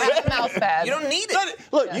have a mouse pad. You don't need it.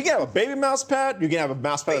 Look, you can have a baby mouse pad. You can have a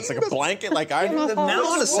mouse pad that's like a blanket, like I do. The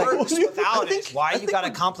mouse works without it. Why you gotta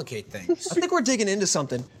complicate things? I think we're digging into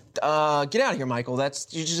something. Get out of here, Michael. You're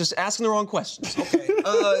just asking the wrong questions.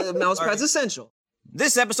 Okay. Mousepad's essential.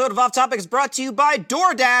 This episode of Off Topic is brought to you by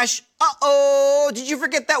DoorDash. Uh-oh, did you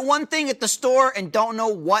forget that one thing at the store and don't know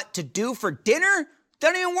what to do for dinner?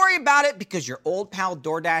 Don't even worry about it because your old pal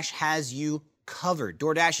DoorDash has you covered.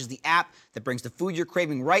 DoorDash is the app that brings the food you're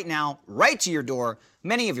craving right now, right to your door.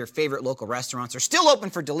 Many of your favorite local restaurants are still open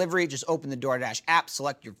for delivery. Just open the DoorDash app,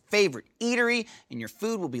 select your favorite eatery, and your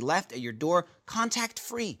food will be left at your door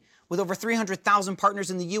contact-free. With over 300,000 partners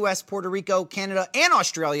in the US, Puerto Rico, Canada, and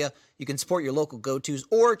Australia, you can support your local go-tos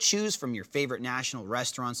or choose from your favorite national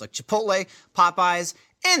restaurants like Chipotle, Popeyes,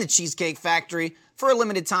 and the Cheesecake Factory. For a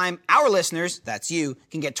limited time, our listeners, that's you,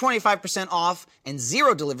 can get 25% off and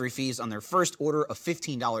 0 delivery fees on their first order of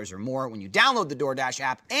 $15 or more when you download the DoorDash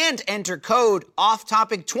app and enter code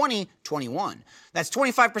OFFTOPIC2021. That's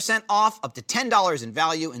 25% off up to $10 in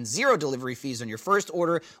value and 0 delivery fees on your first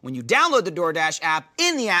order when you download the DoorDash app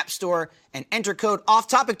in the App Store and enter code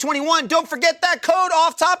OFFTOPIC21. Don't forget that code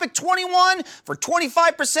OFFTOPIC21 for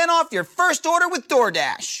 25% off your first order with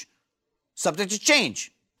DoorDash. Subject to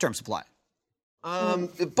change. Terms apply.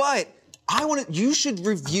 But you should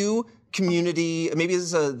review community, maybe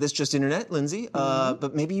this just internet, Lindsay,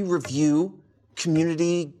 but maybe you review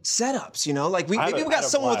community setups, like maybe we got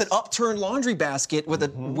someone with an upturned laundry basket with a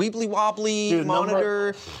weebly wobbly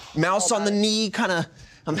monitor, mouse on the knee, kind of,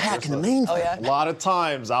 I'm hacking the main thing. yeah. A lot of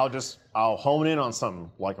times I'll hone in on something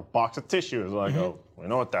like a box of tissues. I go, we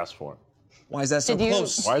know what that's for. Why is that so Did you-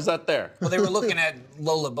 close? Why is that there? Well, they were looking at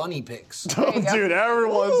Lola Bunny pics. Oh, dude,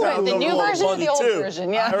 everyone's having the the new Lola version or Bunny the old too.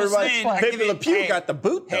 version? Yeah. Everybody, saying, I Baby give you- Le Pew hey, got the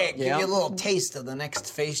boot though. Hey, give you a little taste of the next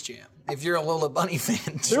Space Jam. If you're a Lola Bunny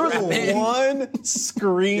fan, There was strap in. one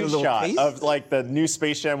screenshot taste? of like the new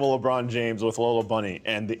Space Jam with LeBron James with Lola Bunny,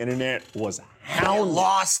 and the internet was They hounding.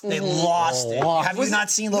 lost. They lost it. Have you not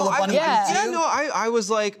seen Lola Bunny? Yeah. Movie Yeah, too? no, I was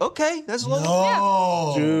like, okay, that's Lola.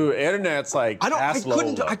 Oh, Dude, internet's like I couldn't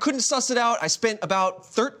Lola. suss it out. I spent about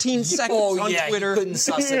 13 seconds oh on yeah, Twitter. you couldn't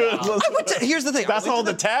suss it out. Here's the thing. That's all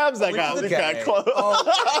the tabs that got to the- got okay. closed.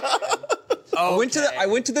 I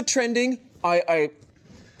went to the trending.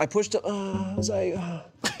 I pushed. I was like,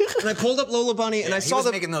 and I pulled up Lola Bunny, and I He saw was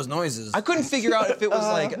the. making those noises. I couldn't figure out if it was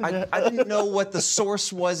like I didn't know what the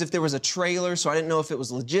source was, if there was a trailer, so I didn't know if it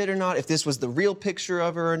was legit or not, if this was the real picture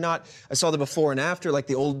of her or not. I saw the before and after, like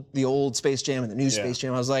the old Space Jam and the new Space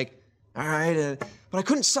Jam. I was like, all right, but I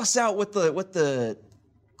couldn't suss out what's the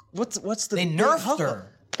They nerfed her.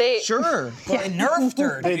 Sure. They nerfed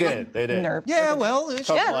her. They did. Nerf. Yeah, well,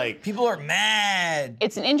 Like People are mad.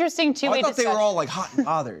 It's an interesting two-way I thought they discussion. were all like hot and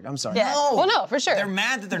bothered. I'm sorry. Yeah. No. Well, no, for sure. They're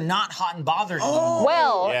mad that they're not hot and bothered anymore.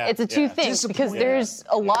 Well, Yeah, it's a two yeah. things because there's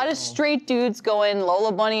a lot of straight dudes going,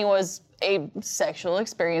 Lola Bunny was a sexual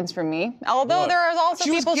experience for me. Although there are also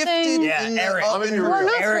She was people gifted saying Yeah, in the Eric. oven. I mean, well,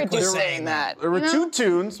 not Eric straight was dudes saying saying that. there were you know? two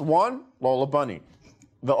tunes. One, Lola Bunny.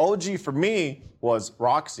 The OG for me was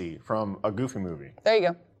Roxy from a Goofy movie. There you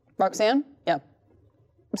go. Roxanne? Yeah.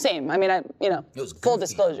 Same. I mean, was full goofy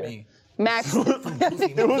disclosure. for me. Max,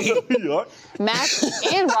 Yuck. Max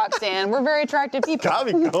and Roxanne were very attractive people. Got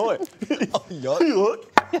me going. Yuck.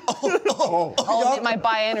 I'll get my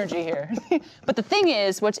bi energy here. But the thing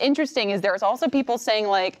is, what's interesting is there's also people saying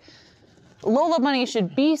like, Lola Bunny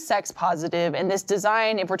should be sex positive, and this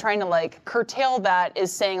design, if we're trying to like curtail that,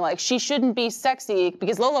 is saying like she shouldn't be sexy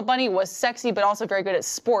because Lola Bunny was sexy but also very good at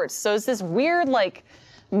sports. So it's this weird like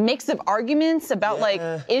mix of arguments about like,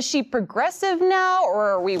 is she progressive now or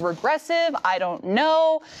are we regressive? I don't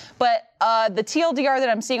know. But the TLDR that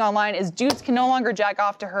I'm seeing online is dudes can no longer jack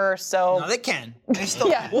off to her, so. No, they can. They still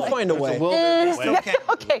Yeah. can. We'll find a way. They still can.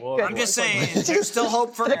 Okay, good. I'm just saying, there's still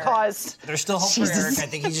hope for the Eric. cause. There's still hope for Eric. I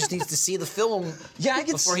think he just needs to see the film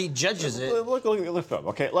before he judges it. Look at the film.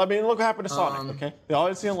 Okay, I mean, look what happened to Sonic. Okay, the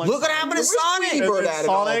audience didn't like. Look what happened to Sonic! Bird at in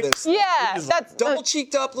all Sonic. this? Yeah, that's Double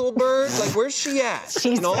cheeked up little bird. Like, where's she at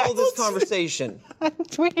in all this conversation?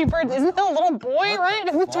 Tweety Bird. Isn't that a little boy, right?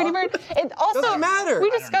 Tweety Bird. It also Doesn't matter. We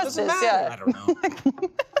I don't know. discussed Doesn't this. matter. I don't know.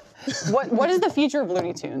 What is the future of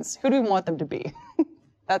Looney Tunes? Who do we want them to be?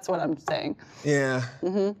 That's what I'm saying. Yeah.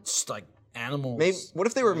 Just like animals. Maybe. What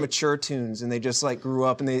if they were mature tunes and they just like grew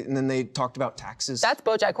up and then they talked about taxes? That's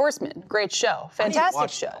BoJack Horseman. Great show. Fantastic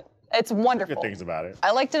watch show. that. It's wonderful. Good things about it.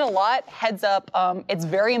 I liked it a lot. Heads up, it's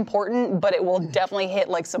very important, but it will definitely hit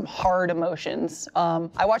like some hard emotions.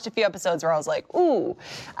 I watched a few episodes where I was like, ooh,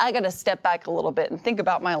 I gotta step back a little bit and think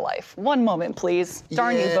about my life. One moment, please.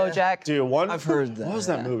 Darn you, Yeah. BoJack. Dude, I've heard that. What was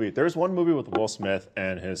that movie? There's one movie with Will Smith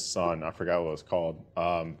and his son. I forgot what it was called.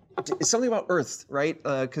 It's something about Earth, right?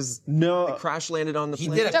 Because No. they crash landed on the He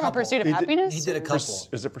planet. did a Talking about couple. Pursuit of He did- Happiness? He did a couple.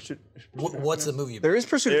 Is it Pursuit? What's the movie about? There is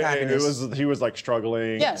Pursuit of Happiness. He was like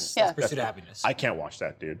struggling. Yes, yeah. Pursuit of Happiness. I can't watch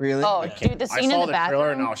that, dude. Really? Oh, dude, the I scene saw in the bathroom.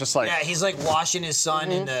 trailer and I was just like, Yeah, he's like washing his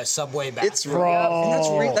son in the subway bathroom. It's real.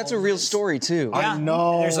 And that's a real story too. Yeah.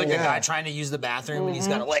 know. There's like a Yeah. guy trying to use the bathroom and he's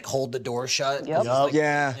got to like hold the door shut. Yep. It's like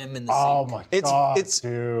Yeah. him in the oh sink. my god, It's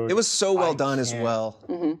dude. it was so well I done as can't. well.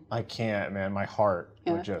 I can't, man. My heart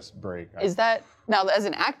would just break. Is that now as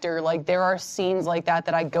an actor, like there are scenes like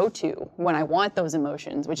that I go to when I want those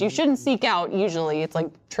emotions, which you shouldn't seek out usually. It's like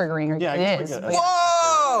triggering or Yeah, I it guess is. we But get-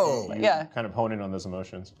 Whoa! yeah. kind of hone in on those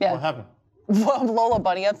emotions. Yeah. What happened? Lola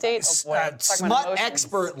Bunny update. Oh, boy, talking about Smut emotions.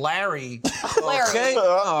 expert Larry. Larry. Okay.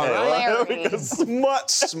 All right. Larry. Smut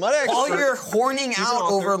expert. While you're horning out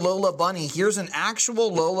author. over Lola Bunny, here's an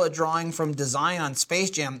actual Lola drawing from Design on Space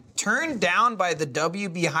Jam, turned down by the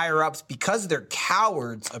WB higher-ups because they're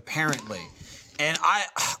cowards, apparently. And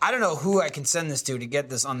I don't know who I can send this to get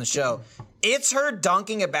this on the show. It's her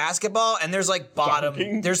dunking a basketball, and there's like bottom.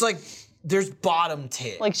 Dunking? There's bottom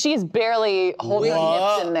tit. Like she's barely holding her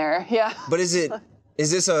hips in there. Yeah. But is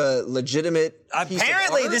this a legitimate? piece of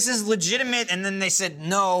Apparently, art? this is legitimate, and then they said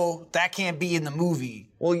no, that can't be in the movie.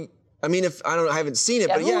 Well, I mean, I haven't seen it,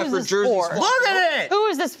 Yeah, but who yeah, is for this Jersey for? Swap. Look at it! Who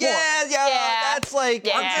is this for? Yeah, that's like.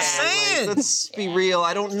 Yeah. I'm just saying. Let's be real.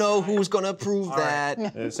 I don't know who's gonna approve that.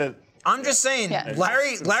 It said I'm just saying, Yeah.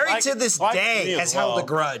 Larry to this like day me as has held well. a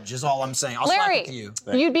grudge, is all I'm saying. I'll slap Larry, it to you.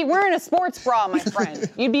 you'd be wearing a sports bra, my friend.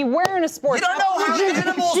 You'd be wearing a sports You don't know how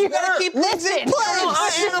animals You work. gotta keep listen. You don't know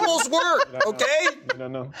how animals work, okay?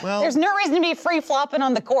 No. Well, There's no reason to be free flopping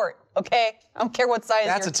on the court, okay? I don't care what size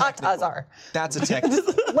that's your a technical. tatas are. That's a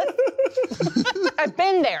technical. I've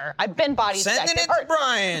been there. I've been body Sending checked. it to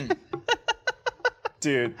Brian.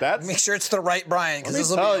 Dude, that's Make sure it's the right Brian, because Let me this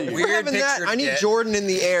will tell be a you. We're weird having picture that. to I need get. Jordan in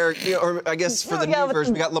the air, or I guess for the Yeah, new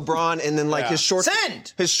version, we got LeBron, and then like Yeah. his shorts.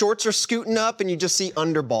 Send! His shorts are scooting up, and you just see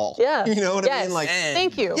underball. Yeah. You know what I Yes. mean? Like, Send.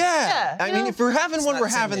 Thank you. yeah. I you mean, know? if we're having one, not we're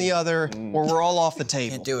having sending. the other, or we're all off the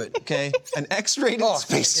table. Can't do it. Okay. An X-rated Oh,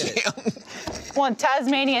 Space did it. Jam. Want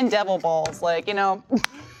Tasmanian devil balls, like, you know,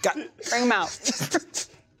 Got- bring them out.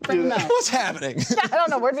 Bring them out. What's happening? I don't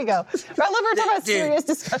know, where'd we go? I love we're talking about Dude, serious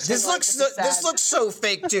discussion. This like, looks this is this sad. looks so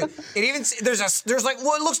fake too. It even there's like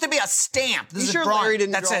what looks to be a stamp. This You is sure a drawing Larry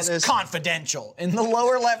didn't that draw says this? confidential in the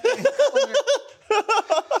lower left.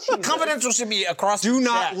 Confidential should be across. Do the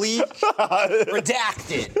not chest. leak.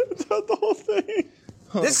 Redacted. the whole thing.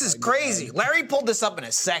 This is crazy. Larry pulled this up in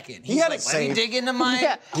a second. He's had like, it let me saved. dig into my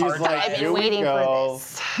Yeah. He's hard like, I've drive. been here we waiting go.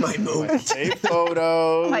 for this. My moment. Take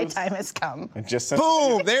photos. My time has come. And just send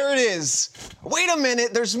Boom! There it is. Wait a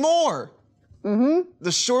minute. There's more. Mm-hmm.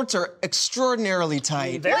 The shorts are extraordinarily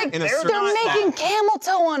tight. Like, in a they're certain They're not making that. camel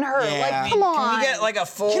toe on her. Yeah. Like, come on. Can we get like a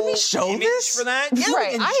full Can we show image this? for that? Yeah,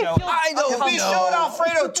 Right, we can I show. feel I don't uncomfortable. We showed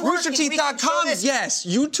Alfredo twerking. We can show RoosterTeeth.com, this. yes.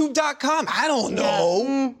 YouTube.com, I don't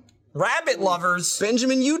know. Rabbit lovers.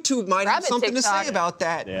 Benjamin YouTube might have Rabbit something to TikTok. say about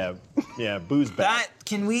that. Yeah, booze back. That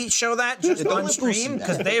can we show that just don't on boost stream? that.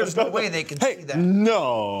 Because there's no way they can see that.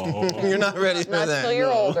 No. You're not ready for Not that. till you're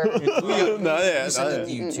older. No, yeah, Send it to no,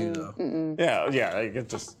 you too, though, yeah, I get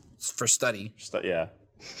just, for study. yeah.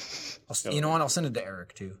 You know what? I'll send it to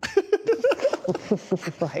Eric too.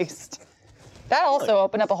 Christ. That also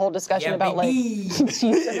opened up a whole discussion about like Jesus.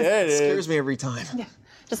 Yeah, it is. Scares me every time.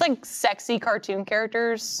 Just like sexy cartoon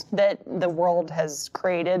characters that the world has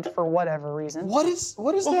created for whatever reason. What is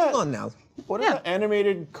Well, that? hold on now. What is that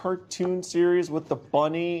animated cartoon series with the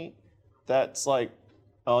bunny that's like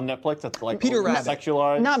on Netflix that's like Peter overly Rabbit.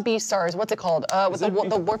 sexualized? Not Beastars. What's it called? With it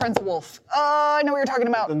the boyfriend's a wolf. I know what you're talking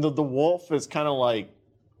about. And the wolf is kind of like,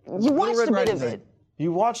 You watched Red a bit Riding of Hood. it.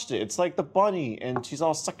 you watched it. It's like the bunny and she's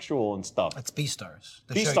all sexual and stuff. That's Beastars.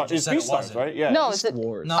 The show you Beastars, just it's said it Beastars, wasn't. right? Yeah. No, is it?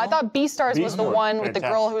 Wars. No. I thought Beastars was Beast the Wars. one with the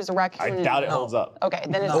Fantastic. girl who was a raccoon. I doubt it holds up. Okay,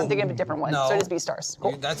 then I'm thinking of a different one. No. So it is Beastars.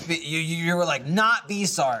 Cool. You were like not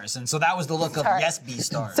Beastars, and so that was the look of Sorry. yes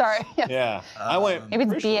Beastars. Sorry. Yeah. I went. Maybe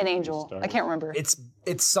it's pretty Be sure an it's Angel. Beastars. I can't remember.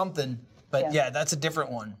 It's something, but Yeah. yeah, that's a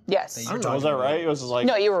different one. Yes. that you're Was talking that about. right? It was like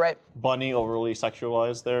No, you were right. bunny overly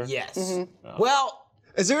sexualized there. Yes. Mm-hmm. Well,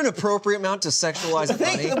 Is there an appropriate amount to sexualize a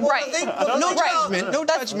bunny? Right. No Right. judgment. No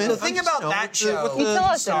judgment. the thing about that show, You tell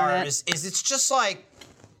us, Internet. Beastars, is it's just like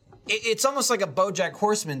it's almost like a BoJack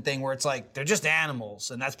Horseman thing, where it's like they're just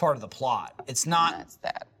animals, and that's part of the plot. It's not. That's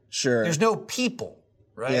that. Sure. There's no people,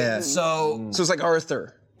 right? Yeah. So So it's like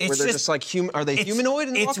Arthur, where It's they're just- just like human. Are they it's- humanoid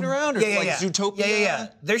and it's- walking around, or like Zootopia? Yeah.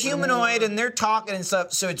 They're humanoid and they're talking and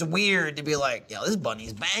stuff. So it's weird to be like, yo, this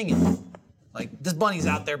bunny's banging. Like this bunny's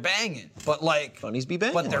out there banging, but like Bunnies be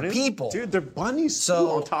banging. but they're people. Dude, they're bunnies So-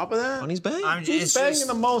 too, on top of that. Bunnies bang. Who's It's banging just-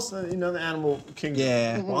 the most in the animal kingdom?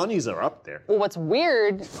 Yeah. Bunnies are up there. Well, what's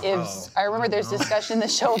weird is I remember there's discussion in the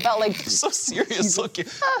show about like so serious looking.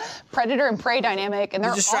 predator and prey dynamic, and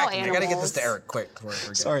they're all Distracting. I animals. gotta get this to Eric quick before I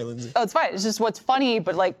forget. Sorry, Lindsay. Oh, it's fine. It's just what's funny,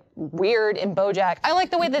 but like weird in BoJack. I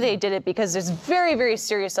like the way that they did it because there's a very, very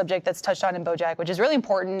serious subject that's touched on in BoJack, which is really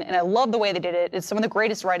important, and I love the way they did it. It's some of the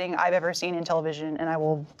greatest writing I've ever seen in television, and I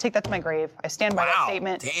will take that to my grave. I stand by that Wow,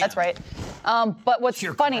 statement. damn. That's right. But what's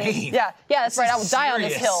Your funny? grave. Yeah, that's This right. I is will die on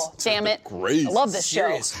this serious. hill. Damn it. grave. I love this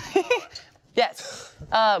Serious. show. Yes.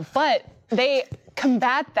 But they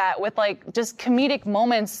combat that with like just comedic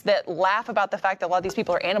moments that laugh about the fact that a lot of these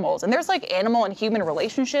people are animals. And there's like animal and human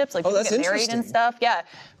relationships, like people that's get married and interesting. stuff. Yeah.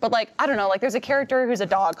 But like, I don't know, like there's a character who's a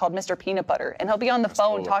dog called Mr. Peanut Butter, and he'll be on the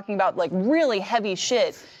phone talking about like really heavy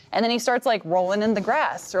shit. And then he starts like rolling in the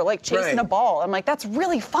grass or like chasing Right. a ball. I'm like, that's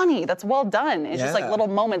really funny. That's well done. It's just like Yeah. little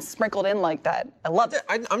moments sprinkled in like that. I love it.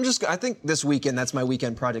 I think this weekend, that's my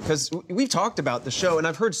weekend project, because we've talked about the show, and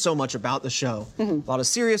I've heard so much about the show. A lot of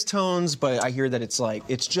serious tones, but I hear that it's like,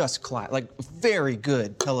 it's just like very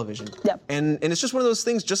good television. Yep. And it's just one of those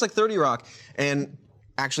things, just like 30 Rock. And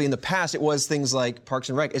actually in the past, it was things like Parks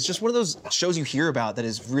and Rec. It's just one of those shows you hear about that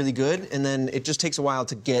is really good, and then it just takes a while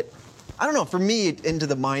to get I don't know, for me, into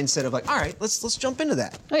the mindset of like, all right, let's jump into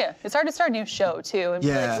that. Oh yeah, it's hard to start a new show too, and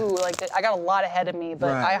Yeah. be like, ooh, like I got a lot ahead of me, but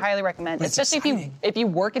Right. I highly recommend, It's especially if you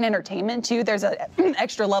work in entertainment too. There's an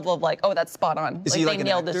extra level of like, oh, that's spot on. Is he like they an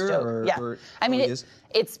nailed this actor, joke. or- Yeah, or- I mean, oh, he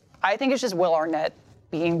is? I think it's just Will Arnett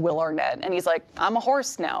being Will Arnett, and he's like, I'm a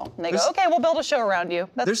horse now, and they There's- go, okay, we'll build a show around you.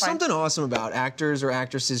 That's There's fine. something awesome about actors or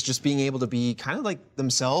actresses just being able to be kind of like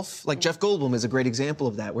themselves. Like Jeff Goldblum is a great example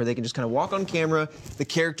of that, where they can just kind of walk on camera, the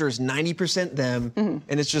character is 90% them, and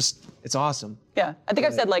it's awesome. Yeah, I think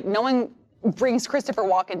I've said like no one brings Christopher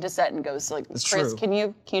Walken to set and goes like, Chris, true. can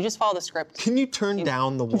you just follow the script? Can you turn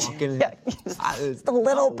down the walking? Yeah, just a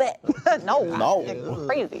little bit. No, No.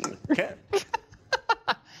 crazy. Okay.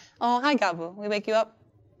 Oh, hi Gabu. We wake you up.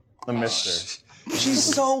 I missed She's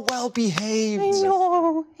so well behaved.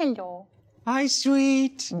 Hello, hello. Hi,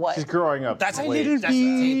 sweet. What? her. She's growing up. That's a late. that's a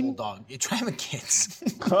bean. table dog. You try having kids.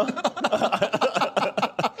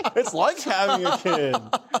 It's like having a kid.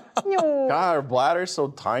 No. God, her bladder's so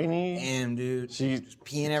tiny. Damn, dude. She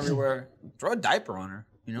Peeing everywhere. Throw a diaper on her.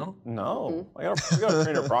 You know. no. We gotta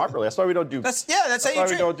train her properly. That's why we don't do. That's how That's you why we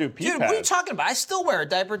train. don't do pee Dude, what are you pads. talking about? I still wear a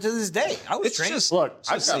diaper to this day. I was It's trained. just Look,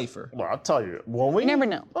 so safer. Well, I'll tell you. When we never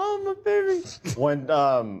know. Oh my baby.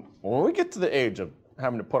 When we get to the age of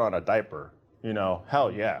having to put on a diaper, you know,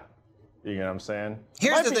 hell yeah. You know what I'm saying?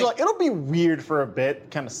 Here's Might the be thing. like, it'll be weird for a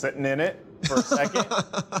bit, kind of sitting in it for a second.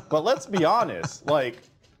 But let's be honest. Like,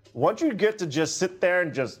 once you get to just sit there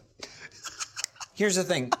and just Here's the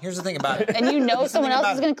thing. Here's the thing about it. And you know someone else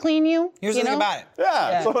about is it. going to clean you? Here's you the thing know? about it.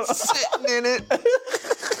 yeah. Yeah. So- Sitting in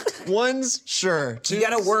it. One's sure. You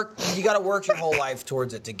gotta work. You gotta work your whole life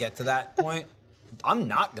towards it to get to that point. I'm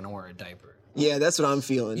not gonna wear a diaper. Yeah, that's what I'm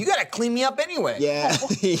feeling. You gotta clean me up anyway. yeah,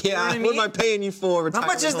 yeah. what I What am I mean? paying you for? How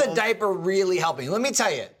much is the diaper really helping? Let me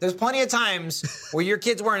tell you. There's plenty of times where your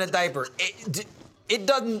kid's wearing a diaper. It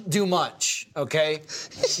doesn't do much, okay?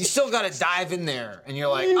 You still gotta dive in there, and you're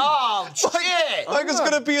like, oh shit! Michael's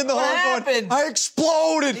gonna be in the What hall happened? going, I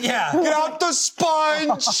exploded! Yeah. Get out the sponge!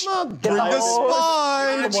 Bring the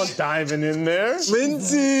sponge! Someone diving in there.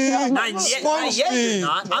 Lindsay! Not yet, you're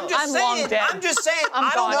not. I'm just I'm saying. long dead. I'm just saying. I'm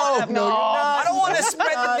I don't gone. want. No, you're not. I don't want to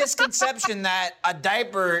spread the misconception that a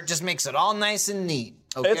diaper just makes it all nice and neat.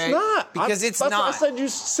 Okay? It's not. Because it's that's not. Why I said you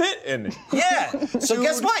sit in it. Yeah. So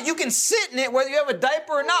guess what? You can sit in it whether you have a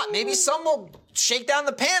diaper or not. Maybe some will shake down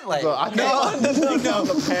the pant leg. So I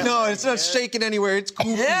can't No, it's not shaking anywhere. It's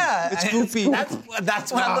goopy. Yeah. It's goopy.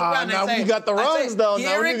 That's what I look around now and say. we got the I say, runs though. Now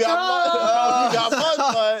Here we it got mud. comes. We got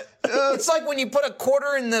mud, but It's like when you put a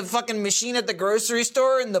quarter in the fucking machine at the grocery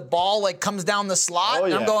store and the ball like comes down the slot. Oh,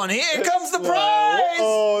 And I'm yeah. going, here comes the prize.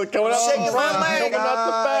 Oh, coming out Shaking the my back, leg. coming out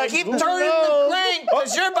the back. Keep Who turning knows? the crank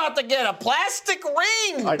because you're about to get a plastic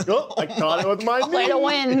ring. I caught it with my knee. Way to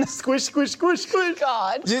win. Squish, squish, squish, squish.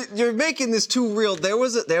 God. You're making this too real. There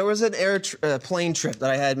was an plane trip that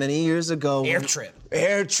I had many years ago. Air trip.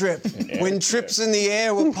 Air trip. When trips in the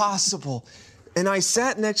air were possible. And I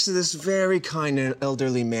sat next to this very kind and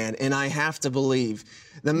elderly man, and I have to believe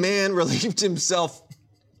the man relieved himself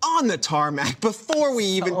on the tarmac before we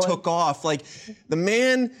even took off. Like, the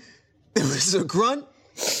man, there was a grunt,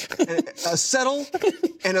 a settle,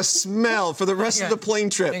 and a smell for the rest of the plane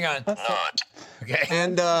trip. Hang on. Okay.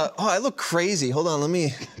 And, I look crazy. Hold on, let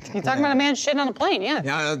me. You're talking about a man shitting on a plane, yeah.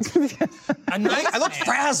 Yeah, A nice I look man.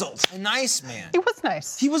 frazzled. A nice man. He was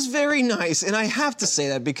nice. He was very nice, and I have to say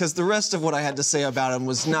that because the rest of what I had to say about him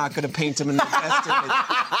was not going to paint him in the best image.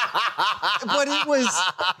 But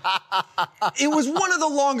it was one of the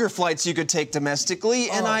longer flights you could take domestically,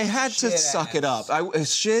 and I had to shit suck it up.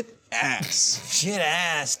 Shit ass. Shit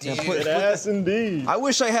ass, dude. Good ass indeed. I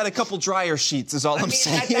wish I had a couple dryer sheets. Is all I'm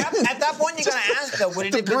saying. At that point, you gotta ask though,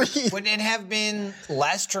 would it breathe. have been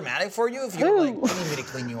less traumatic for you if you were like, I need me to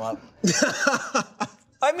clean you up?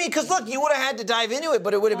 I mean, because look, you would have had to dive into it,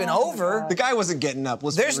 but it would have been over. The guy wasn't getting up.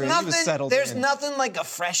 Let's be There's real. nothing. He was settled There's in. nothing like a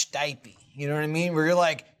fresh diaper. You know what I mean? Where you're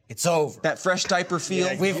like, it's over. That fresh diaper feel.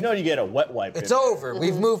 Yeah, you know you get a wet wipe. It's in there. over.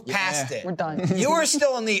 We've moved past it. We're done. You were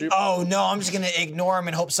still in the, oh no, I'm just gonna ignore him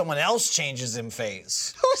and hope someone else changes him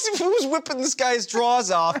phase. Who's whipping this guy's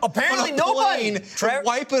drawers off? Apparently on a plane. plane, Trev-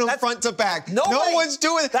 wiping them that's- front to back. Nobody- No one's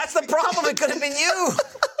doing it. That's the problem. It could have been you.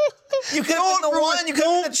 You could have been the one. You could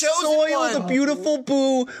have been the chosen soil one. the beautiful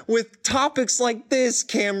boo with topics like this,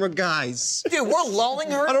 camera guys. Dude, we're lulling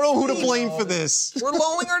her. I don't know who to blame for this. We're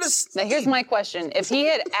lulling her to Now sleep. here's my question. If he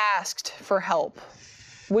had asked for help,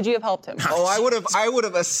 Would you have helped him? Oh, I would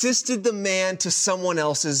have assisted the man to someone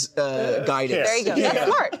else's guidance. There you go. That's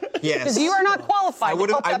smart. Yes. Because you are not qualified.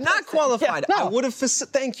 I'm not qualified. Yeah, no. I would have.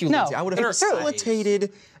 Thank you, Lindsay. I would have it's true.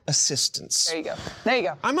 facilitated assistance. There you go. There you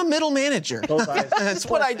go. I'm a middle manager. That's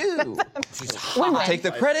what I do. Win-win. Take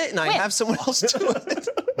the credit, and I have someone else do it.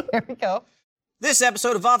 There we go. This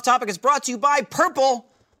episode of Off Topic is brought to you by Purple.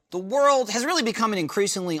 The world has really become an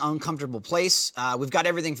increasingly uncomfortable place. We've got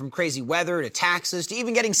everything from crazy weather to taxes to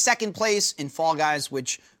even getting second place in Fall Guys,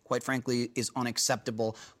 which, quite frankly, is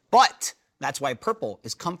unacceptable. But that's why Purple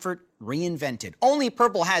is comfort reinvented. Only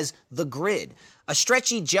Purple has the Grid, a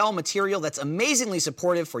stretchy gel material that's amazingly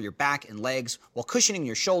supportive for your back and legs while cushioning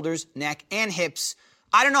your shoulders, neck, and hips.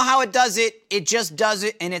 I don't know how it does it. It just does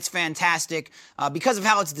it, and it's fantastic. Because of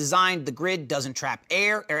how it's designed, the Grid doesn't trap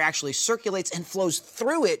air. Air actually circulates and flows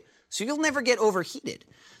through it, so you'll never get overheated.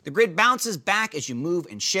 The Grid bounces back as you move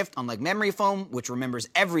and shift, unlike memory foam, which remembers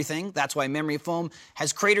everything. That's why memory foam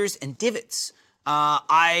has craters and divots.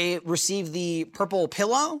 I received the Purple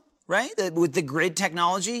pillow, right, with the Grid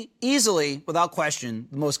technology. Easily, without question,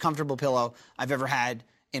 the most comfortable pillow I've ever had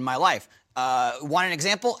in my life. Want an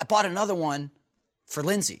example? I bought another one for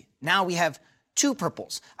Lindsay. Now we have two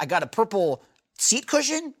Purples. I got a purple seat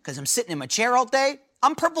cushion because I'm sitting in my chair all day.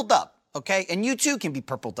 I'm purpled up, okay? And you too can be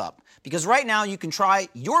purpled up because right now you can try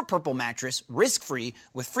your Purple mattress risk-free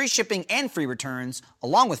with free shipping and free returns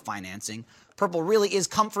along with financing. Purple really is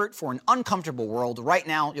comfort for an uncomfortable world. Right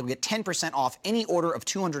now, you'll get 10% off any order of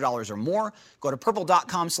 $200 or more. Go to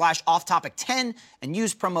purple.com/offtopic10 and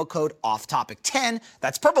use promo code offtopic10.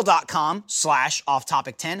 That's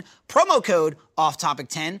purple.com/offtopic10. Promo code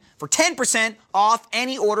offtopic10 for 10% off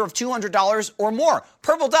any order of $200 or more.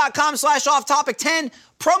 Purple.com/offtopic10.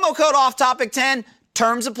 Promo code offtopic10.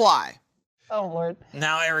 Terms apply. Oh, Lord.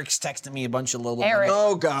 Now Eric's texting me a bunch of little. Eric.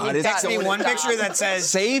 Oh, God. You It's got Texted me to one stop. picture that says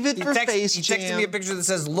Save it for Face He texted Jam. me a picture that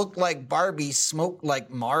says "look like Barbie, smoke like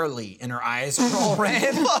Marley," and her eyes are all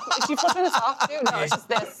red. Is she flipping us off, too? No, it's just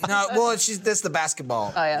this. No, well, she's the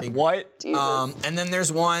basketball. Oh, yeah. thing. What? Jesus. And then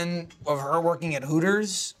there's one of her working at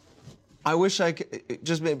Hooters. I wish I could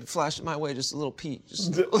just maybe flash it my way, just a little peek.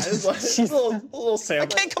 Just, I was like, a little sample. I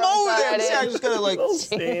can't come over there. Sorry, See, I'm just gonna like. A little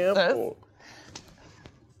sample.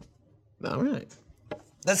 All right.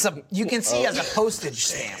 That's you can see as a postage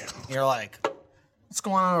stamp. You're like, what's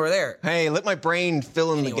going on over there? Hey, let my brain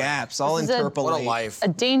fill in the gaps. I'll This is a- interpolate. What a life. A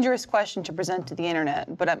dangerous question to present to the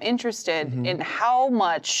internet, but I'm interested in how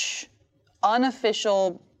much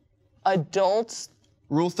unofficial adult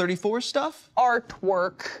Rule 34 stuff?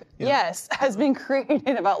 artwork, yes, has been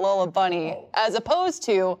created about Lola Bunny as opposed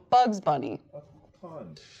to Bugs Bunny.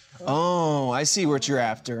 Oh, I see what you're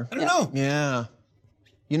after. I don't know. Yeah.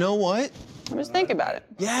 You know what? I'm just thinking about it.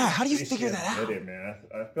 Yeah, how do you Space figure Jam that out? did it, man.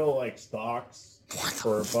 I feel like stocks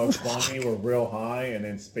for Bugs Bunny were real high, and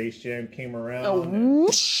then Space Jam came around. Oh,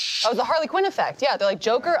 the Harley Quinn effect. Yeah, they're like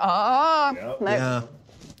Joker. Yep. Yeah.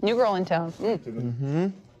 New girl in town.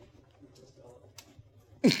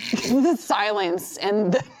 The silence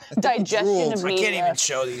and the digestion drooled. of I media. can't even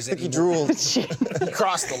show these He anymore. drooled. He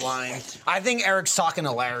crossed the line. I think Eric's talking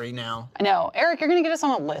to Larry now. I know. Eric, you're going to get us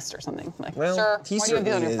on a list or something. Like, Well, sure, he why do you have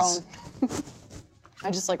these on your certainly phone?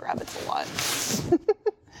 I just like rabbits a lot.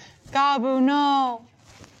 Gabu, no.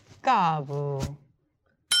 Gabu.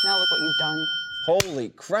 Now look what you've done. Holy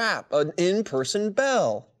crap, an in-person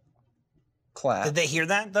bell. Clap. Did they hear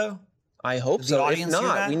that though? I hope the so. If audience hear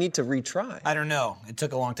not, that? we need to retry. I don't know. It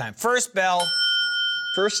took a long time. First bell,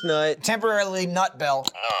 First nut. temporarily nut bell.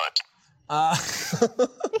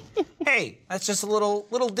 Hey, that's just a little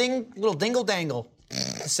dingle dangle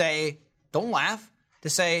to say don't laugh. To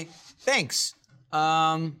say thanks.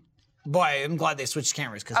 Boy, I'm glad they switched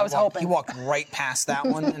cameras because I was hoping. he walked right past that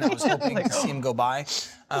one, and I was hoping to see him go by.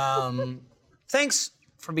 Thanks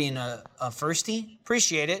for being a firstie.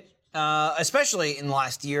 Appreciate it. Especially in the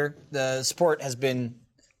last year, the support has been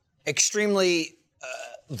extremely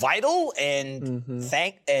vital and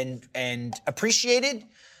and appreciated.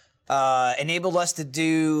 Enabled us to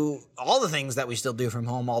do all the things that we still do from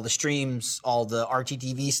home, all the streams, all the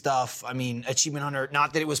RTTV stuff. I mean, Achievement Hunter,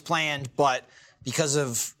 not that it was planned, but because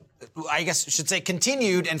of, I guess I should say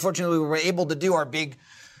continued, and fortunately we were able to do our big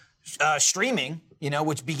streaming,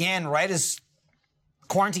 which began right as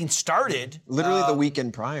quarantine started. Literally the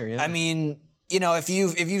weekend prior, yeah. I mean, if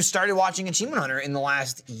you started watching Achievement Hunter in the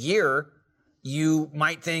last year, you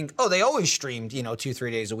might think, oh, they always streamed,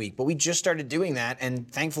 2-3 days a week. But we just started doing that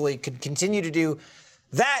and thankfully could continue to do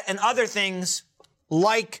that and other things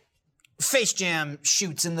like Face Jam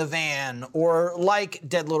shoots in the van or like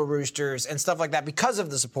Dead Little Roosters and stuff like that because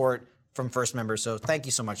of the support from first member. So thank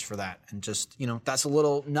you so much for that. And just, that's a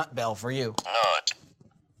little nut bell for you.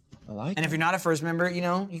 I like And if you're not a first member,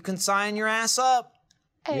 you can sign your ass up.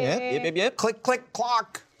 Yep. Click, click,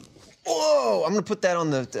 clock. Whoa! I'm gonna put that on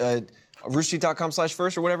the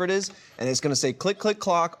roosterteeth.com/first or whatever it is, and it's gonna say click, click,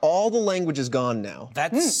 clock. All the language is gone now. I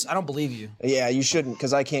don't believe you. Yeah, you shouldn't,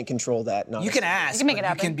 because I can't control that. You can ask, You can make it but you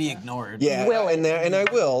happen. can be ignored. Yeah, and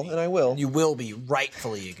I will. You will be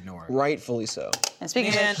rightfully ignored. Rightfully so. And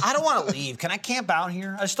speaking Man, of, I don't want to leave. Can I camp out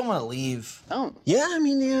here? I just don't want to leave. Yeah, I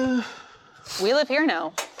mean, yeah. we live here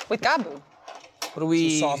now with Gabu. What are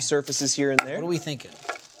we? Soft surfaces here and there. What are we thinking?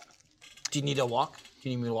 Do you need to walk? Do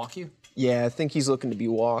you need me to walk you? Yeah, I think he's looking to be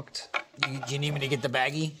walked. Do you need me to get the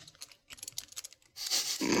baggie?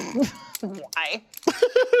 Why?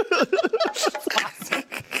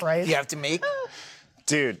 You have to make.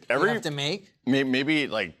 Dude, You have to make. maybe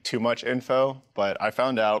like too much info, but I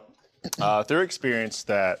found out through experience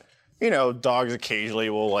that dogs occasionally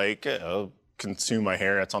will like consume my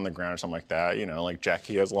hair that's on the ground or something like that. Like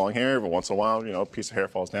Jackie has long hair, but once in a while, a piece of hair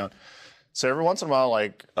falls down. So every once in a while,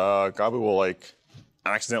 like Gabu will like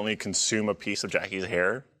accidentally consume a piece of Jackie's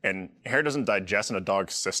hair, and hair doesn't digest in a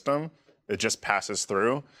dog's system; it just passes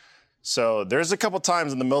through. So there's a couple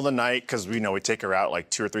times in the middle of the night, because we take her out like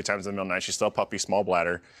 2 or 3 times in the middle of the night. She's still a puppy, small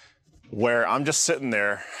bladder, where I'm just sitting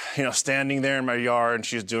there, standing there in my yard, and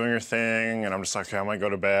she's doing her thing, and I'm just like, okay, I'm gonna go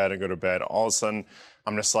to bed. I go to bed. All of a sudden,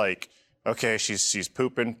 I'm just like, okay, she's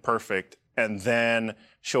pooping, perfect, and then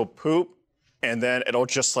she'll poop. And then it'll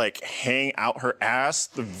just like hang out her ass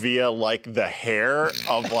via like the hair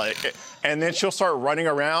of like, and then she'll start running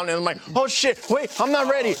around, and I'm like, oh shit, wait, I'm not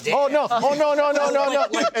ready. Oh no,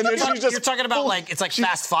 no. And then she's just. You're talking about like it's like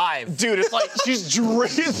Fast Five. Dude, it's like she's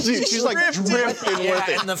drifting. She's like drifting with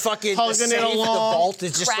it. And the fucking Hugging safe it and the along. vault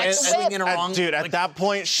is just like Crack the whip. swinging along. Dude, at that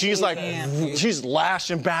point, she's like, she's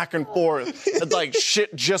lashing back and forth. It's like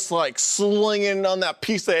shit just like slinging on that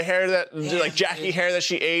piece of hair like Jackie hair that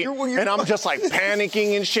she ate. And I'm just like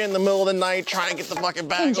panicking and shit in the middle of the night trying to get the fucking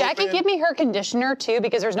bag Can Jackie open. give me her conditioner too?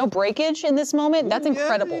 Because there's no breakage in this moment. That's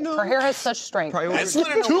incredible. Her hair has such strength. I just want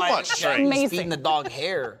to know Too why much Jackie's Amazing. feeding the dog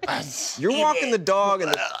hair. You're walking the dog,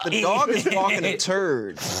 and the dog is walking a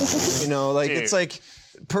turd. It's like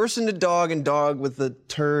person to dog and dog with the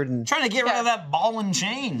turd. And Trying to get rid of that ball and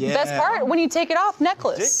chain. yeah. Best part, when you take it off,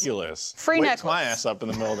 necklace. Ridiculous. Free Wakes necklace. my ass up in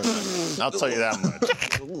the middle of the night. I'll tell you that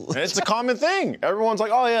much. And it's a common thing. Everyone's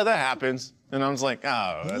like, oh yeah, that happens. And I was like,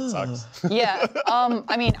 oh, that sucks. Yeah.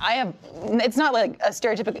 I mean, it's not like a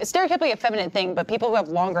stereotypically effeminate thing, but people who have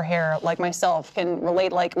longer hair, like myself, can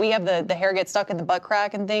relate. Like, we have the hair get stuck in the butt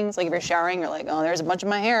crack and things. Like, if you're showering, you're like, oh, there's a bunch of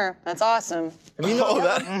my hair. That's awesome.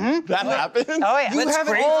 That happened? Oh, yeah. You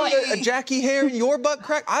haven't crazy. found a Jackie hair in your butt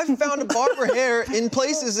crack? I've found a Barbara hair in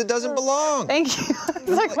places it doesn't belong. Thank you. It's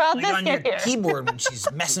like, well, Like this on your hair. keyboard when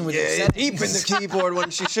she's messing with your Yeah, settings. deep in the keyboard when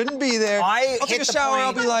she shouldn't be there. I I'll take hit a the shower,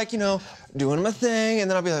 I'll point- be like, doing my thing, and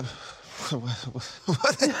then I'll be like,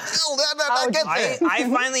 what the hell? How did I get there? I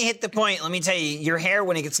finally hit the point. Let me tell you, your hair,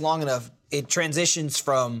 when it gets long enough, it transitions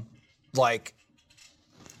from like.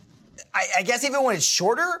 I guess even when it's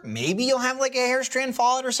shorter, maybe you'll have like a hair strand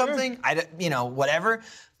fall out or something. Whatever.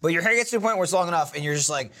 But your hair gets to a point where it's long enough, and you're just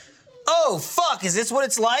like, oh, fuck, is this what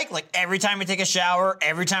it's like? Like, every time I take a shower,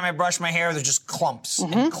 every time I brush my hair, there's just clumps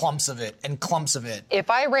and clumps of it and clumps of it. If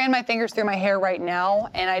I ran my fingers through my hair right now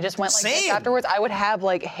and I just went like this Same. afterwards, I would have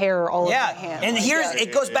like hair all over my hand. And Like,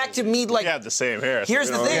 it goes back to me like, You have the same hair. so here's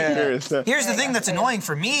you the don't thing. care. Here's the thing that's annoying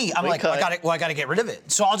for me. I'm like, I gotta get rid of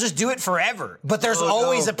it. So I'll just do it forever. But there's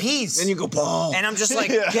always a piece. Then you go, ball. And I'm just like,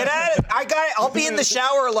 get at it. I got it. I'll be in the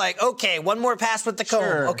shower like, okay, one more pass with the comb.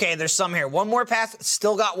 Sure. Okay, there's some hair. One more pass.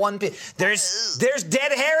 Still got one piece. There's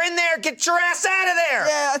dead hair in there. Get your ass out of there.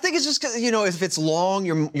 Yeah, I think it's just 'cause, if it's long,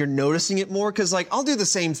 you're noticing it more. Because like I'll do the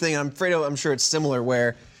same thing. I'm sure it's similar.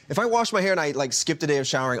 Where if I wash my hair and I like skipped a day of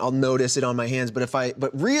showering, I'll notice it on my hands. But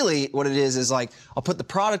really, what it is like I'll put the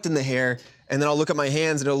product in the hair and then I'll look at my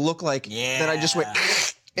hands and it'll look like that I just went.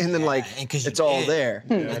 And then and 'cause you it's all did. there.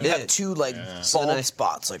 You have two like bald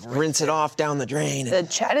spots. Like Rinse it off down the drain. The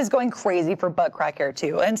chat is going crazy for butt crack hair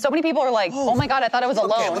too. And so many people are like, oh my God, I thought I was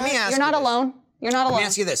alone. let me ask You're you not this. alone. You're not alone. Let me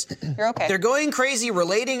ask you this. You're okay. They're going crazy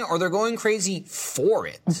relating or they're going crazy for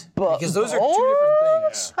it? Because those are two Oh,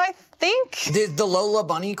 different things. I think. Did the Lola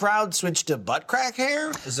Bunny crowd switch to butt crack hair?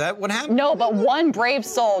 Is that what happened? No, but one brave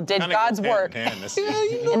soul did Kinda God's goes hand work. in hand, this-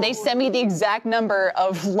 And they sent me the exact number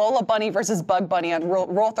of Lola Bunny versus Bug Bunny on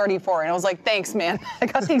Roll 34. And I was like, thanks, man. I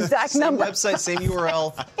got the exact Same number. website, same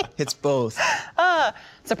URL. Hits both.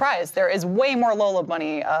 Surprise, there is way more Lola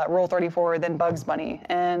Bunny Roll 34 than Bugs Bunny.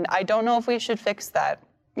 And I don't know if we should fix that.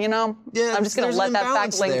 You know, Yeah, I'm just gonna there's let an that fact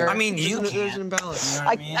imbalance linger. there. I mean, you There's can't. an imbalance. You know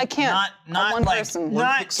what I mean? I can't. Not I'm one like person.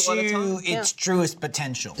 not pixel at a to time? its truest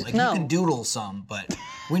potential. Like No. you can doodle some, but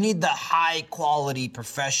we need the high quality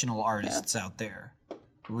professional artists out there,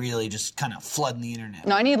 really just kind of flooding the internet.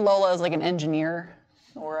 No, I need Lola as like an engineer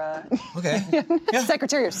or a Okay.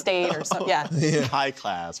 Secretary of State or something. Yeah. High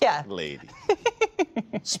class Yeah. lady.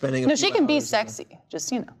 Spending. No, she can be sexy.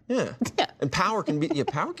 Just Yeah. Yeah. And power can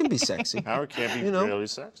be sexy. Power can't be You know. really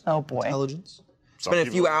sexy. Oh boy. Intelligence. Some Spend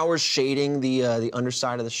a few people- hours shading the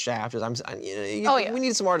underside of the shaft. Oh, yeah. We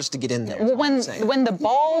need some artists to get in there. Well, when the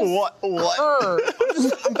balls What? curve,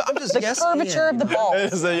 I'm just the guessing. curvature of the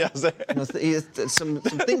balls. Some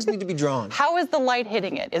things need to be drawn. How is the light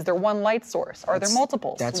hitting it? Is there one light source? Are there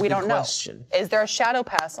multiples? that's a we good don't know. question. Is there a shadow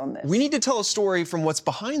pass on this? We need to tell a story from what's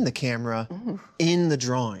behind the camera in the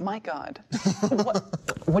drawing. My God.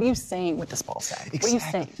 what are you saying with this ball sack? What are you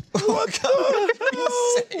saying?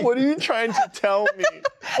 What are you trying to tell me?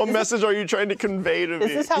 What message are you trying to convey to me?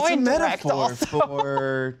 This is how It's I a direct metaphor also.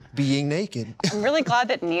 for being naked. I'm really glad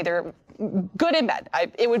that neither, good and bad.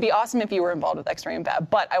 It would be awesome if you were involved with X-Ray and Bad,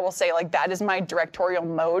 but I will say like that is my directorial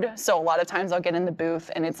mode. So a lot of times I'll get in the booth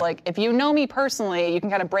and it's like, if you know me personally, you can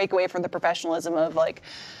kind of break away from the professionalism of like,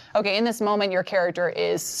 okay, in this moment your character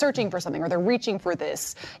is searching for something or they're reaching for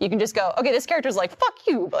this. You can just go, okay, this character's like, fuck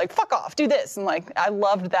you, like fuck off, do this. And like, I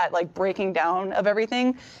loved that like breaking down of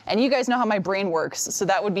everything. And you guys know how my brain works. So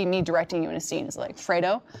that would be me directing you in a scene. It's like,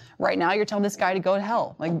 Fredo, right now you're telling this guy to go to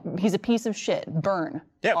hell. Like he's a piece of shit, burn.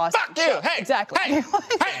 Yeah, Awesome. fuck you, hey, Exactly. hey,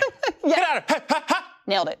 hey, Yeah. get out of here.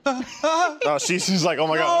 Nailed it. No, she's like, oh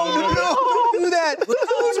my God. Don't do that.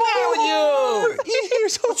 What's wrong with you?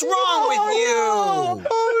 What's wrong with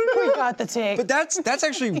you? We got the take. But that's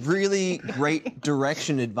actually really great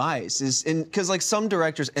direction advice. Because like some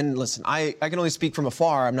directors, and listen, I can only speak from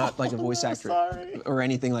afar. I'm not like a voice actor or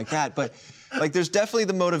anything like that. But like there's definitely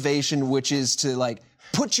the motivation, which is to like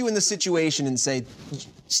put you in the situation and say,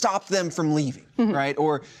 stop them from leaving, right?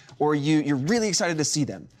 Or you're really excited to see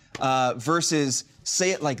them. Versus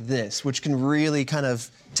say it like this, which can really kind of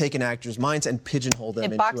take an actor's mindset and pigeonhole them it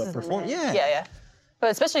into boxes a them performance. in. Yeah. Yeah.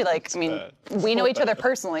 But especially like, I mean, we know each other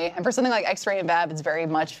personally, and for something like X-Ray and Vab, it's very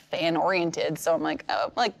much fan-oriented. So I'm like,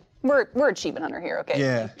 oh, like we're achievement hunter here, okay?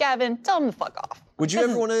 Yeah. Like, Gavin, tell him to fuck off. Would you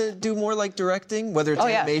ever want to do more like directing, whether it's Oh,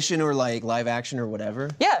 yeah. animation or like live action or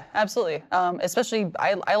whatever? Yeah, absolutely. Especially,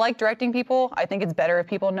 I like directing people. I think it's better if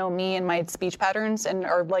people know me and my speech patterns and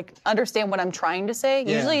or like understand what I'm trying to say.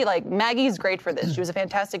 Yeah. Usually, like Maggie's great for this. She was a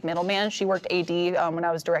fantastic middleman. She worked AD when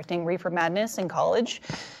I was directing Reefer Madness in college,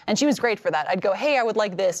 and she was great for that. I'd go, hey, I would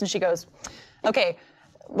like this, and she goes, okay.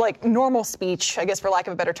 Like normal speech, I guess for lack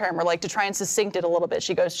of a better term, or like to try and succinct it a little bit.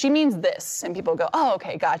 She goes, she means this. And people go, oh,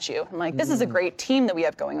 okay, got you. I'm like, this is a great team that we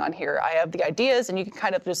have going on here. I have the ideas and you can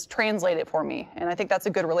kind of just translate it for me. And I think that's a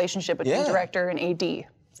good relationship between Yeah. director and AD.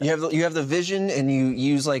 You have the vision and you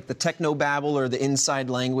use like the techno babble or the inside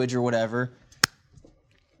language or whatever.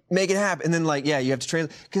 Make it happen. And then like, yeah, you have to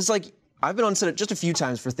translate. Because like, I've been on set just a few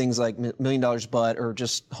times for things like $1 Million Butt or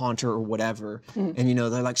just Haunter or whatever. And you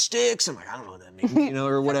know, they're like, sticks. I'm like, I don't know what that means, you know,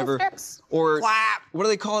 or whatever. Sticks. Or Clap. what do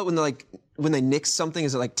they call it when they're like, when they nix something?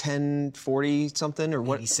 Is it like 1040 something or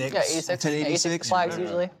what? 86. Yeah, 86. 1086. Flags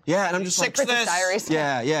usually. Yeah, and I'm just like, Princess Diaries.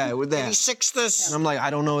 yeah, with that. 86 this. And I'm like, I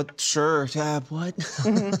don't know what, sure, yeah, what?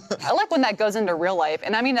 I like when that goes into real life.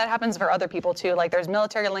 And I mean, that happens for other people too. Like there's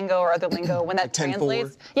military lingo or other lingo when that 10-4.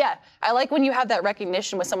 translates. Yeah, I like when you have that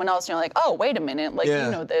recognition with someone else and you're like, oh, wait a minute. Like, Yeah.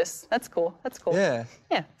 you know this. That's cool. That's cool. Yeah.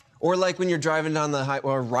 Yeah. Or like when you're driving down the highway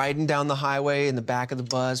or riding down the highway in the back of the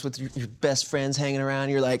bus with your best friends hanging around,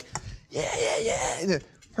 you're like, yeah. You did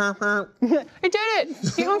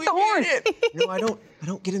it. You honked the horn. No, I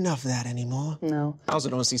don't get enough of that anymore. No. I also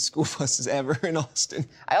don't see school buses ever in Austin.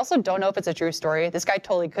 I also don't know if it's a true story. This guy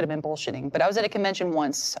totally could have been bullshitting, but I was at a convention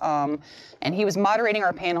once, and he was moderating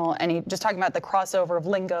our panel, and he just talking about the crossover of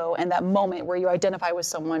lingo and that moment where you identify with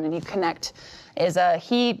someone and you connect.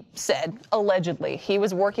 He said, allegedly, he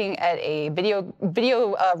was working at a video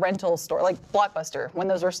rental store, like Blockbuster, when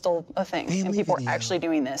those were still a thing, and people were actually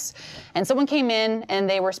doing this. And someone came in, and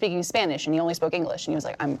they were speaking Spanish, and he only spoke English, and he was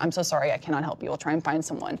like, I'm so sorry, I cannot help you. I'll try and find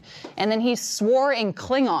someone. And then he swore in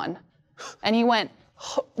Klingon, and he went,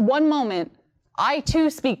 one moment, I too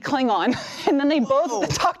speak Klingon. And then they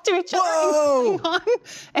both talked to each other in Klingon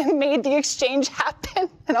and made the exchange happen.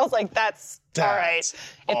 And I was like, that's all right.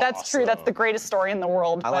 If that's true, that's the greatest story in the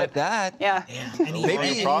world. I like that. Yeah. And he,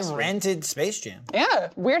 Maybe- and he rented Space Jam. Yeah,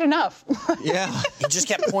 weird enough. Yeah. He just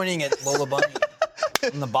kept pointing at Lola Bunny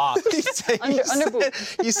in the box.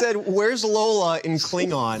 He said, where's Lola in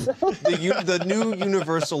Klingon? The new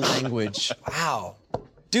universal language. Wow.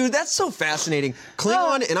 Dude, that's so fascinating.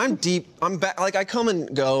 Klingon, and I'm deep. I'm back. Like I come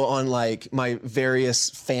and go on like my various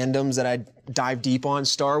fandoms that I dive deep on.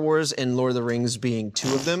 Star Wars and Lord of the Rings being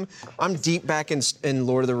two of them. I'm deep back in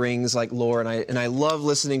Lord of the Rings like lore, and I love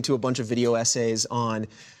listening to a bunch of video essays on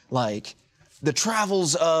like the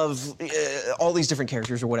travels of all these different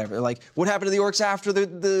characters or whatever. Like what happened to the orcs after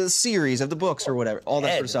the series of the books or whatever. All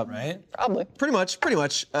that sort of stuff. Right? Probably. Pretty much.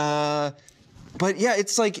 But yeah,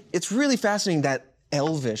 it's really fascinating that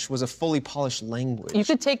Elvish was a fully polished language. You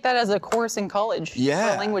could take that as a course in college.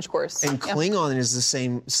 Yeah. A language course. And Klingon is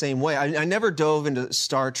the same way. I never dove into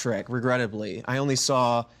Star Trek, regrettably. I only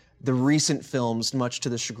saw the recent films, much to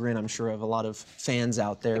the chagrin, I'm sure, of a lot of fans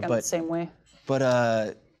out there. I'm the same way.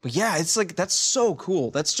 But yeah, it's like, that's so cool.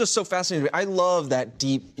 That's just so fascinating. I love that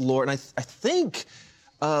deep lore. And I think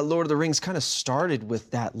Lord of the Rings kind of started with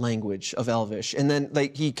that language of Elvish. And then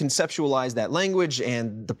like he conceptualized that language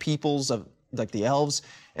and the peoples of like the elves.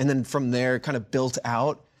 And then from there kind of built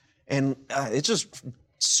out. And it's just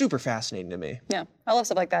super fascinating to me. Yeah, I love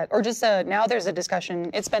stuff like that. Or just now there's a discussion,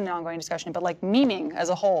 it's been an ongoing discussion, but like memeing as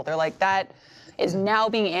a whole, they're like that is now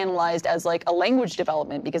being analyzed as like a language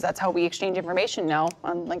development because that's how we exchange information now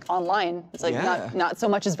on like online. It's like not so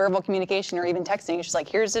much as verbal communication or even texting. It's just like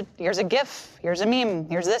here's a GIF, here's a meme,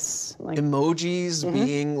 here's this. Like, emojis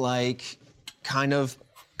being like kind of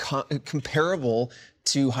comparable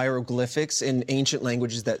to hieroglyphics in ancient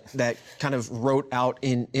languages that kind of wrote out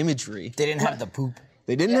in imagery. They didn't have the poop.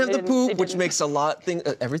 They didn't have the poop, which makes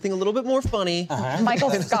everything a little bit more funny. Michael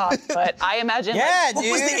Scott, but I imagine. Yeah, What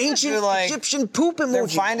dude. was the ancient Egyptian poop emoji? They're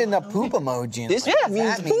finding a poop emoji. And This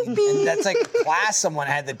means poopy. And that's like a class someone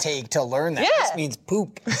had to take to learn that. Yeah. This means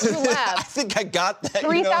poop. You laugh. I think I got that.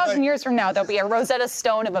 3,000 years from now, there'll be a Rosetta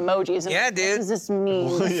Stone of emojis. And Yeah, like, dude. What does this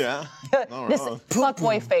mean? Yeah. This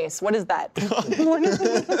fuckboy face. What is that?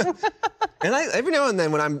 And every now and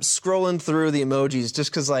then when I'm scrolling through the emojis, just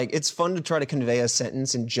because like it's fun to try to convey a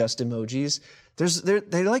sentence in just emojis,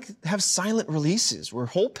 they like have silent releases where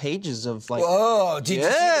whole pages of like. Whoa, did you see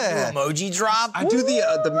Yeah. the new emoji drop? I do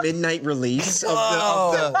the midnight release of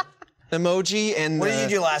the emoji and. What did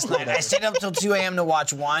you do last night? I stayed up till 2 a.m. to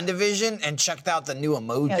watch WandaVision and checked out the new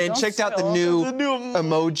emoji. Yeah, And don't checked out the scroll. new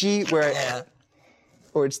emoji where. Yeah.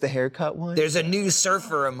 Or it's the haircut one. There's a new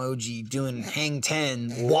surfer emoji doing hang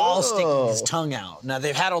 10 while sticking his tongue out. Now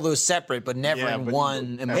they've had all those separate, but never Yeah, in but-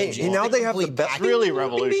 one emoji. Hey, and now they have the Complete bell. package. Really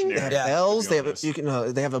revolutionary. They have Yeah. bells. To be They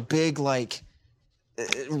have they have a big like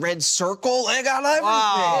red circle. They got everything.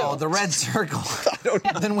 Wow, the red circle.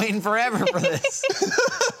 I've been waiting forever for this.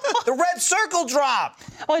 The red circle drop.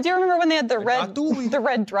 Well, do you remember when they had the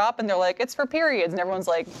red drop and they're like, it's for periods, and everyone's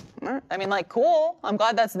like, I mean, like, cool. I'm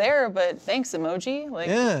glad that's there, but thanks, emoji. Like,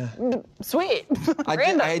 Yeah. sweet. I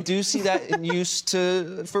Random. do see that in use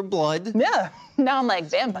for blood. Yeah. Now I'm like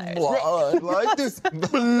vampires. Blood. Blood.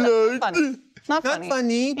 Funny. Not Not funny.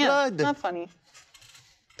 funny. Yeah, Blood. not funny.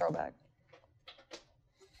 Throwback.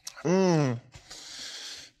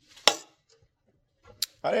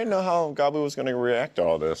 I didn't know how Gabu was going to react to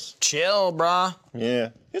all this. Chill, brah. Yeah,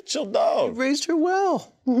 you're a chill dog. Raised her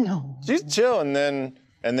well. No. She's chill, and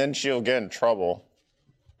then she'll get in trouble.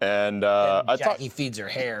 And I thought, Jackie feeds her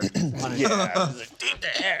hair. yeah,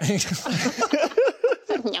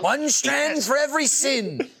 One strand for every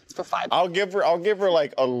sin. It's for 5. I'll give her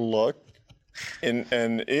like a look, and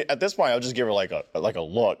at this point I'll just give her like a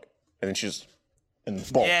look, and then she's in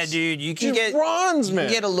the bolts. Yeah, dude, you can She get runs, you man.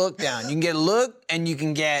 can get a look down. You can get a look, and you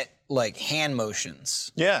can get like hand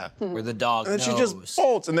motions Yeah. where the dog And then knows. she just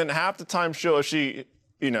bolts, and then half the time she'll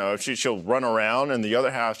run around, and the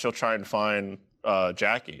other half she'll try and find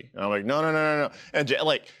Jackie. And I'm like, no. And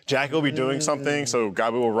Jackie will be doing something, so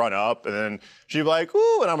Gabu will run up, and then she'll be like,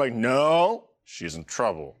 ooh, and I'm like, no, she's in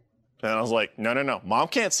trouble. And I was like, no, Mom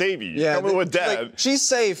can't save you. You're coming with Dad. Like, she's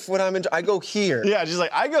safe when I go here. Yeah, she's like,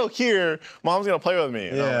 I go here, Mom's gonna play with me.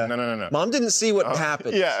 And I'm like, no. Mom didn't see what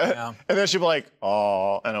happened. Yeah. And then she'll be like,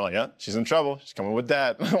 oh, and I'm like, yeah, she's in trouble. She's coming with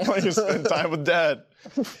Dad. I want to spend time with Dad.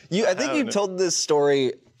 I think you told this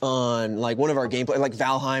story on like one of our gameplay, like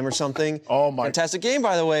Valheim or something. Oh my! Fantastic game,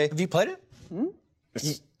 by the way. Have you played it?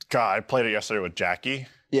 God, I played it yesterday with Jackie.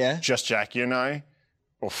 Yeah. Just Jackie and I.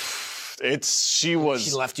 Oof. She was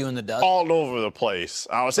She left you in the dust. all over the place.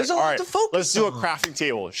 I was There's like, a all lot right, to focus let's do a on. crafting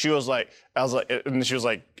table. She was like, I was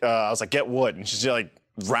like, get wood. And she's like,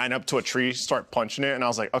 ran up to a tree, start punching it, and I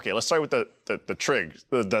was like, okay, let's start with the twigs,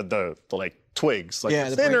 the like twigs, like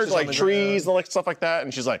the thinner, like trees and like stuff like that.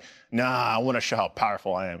 And she's like, nah, I want to show how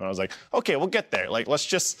powerful I am. And I was like, okay, we'll get there. Like, let's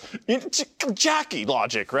just Jackie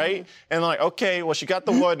logic, right? And like, okay, well, she got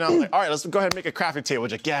the wood, and I was like, all right, let's go ahead and make a crafting table.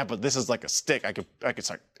 She's like, yeah, but this is like a stick. I could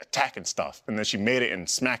start attacking stuff. And then she made it and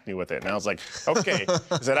smacked me with it. And I was like, okay,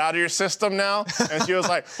 is it out of your system now? And she was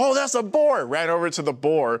like, oh, that's a boar. Ran over to the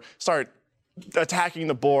boar, started attacking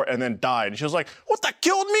the boar, and then died. And she was like, what, that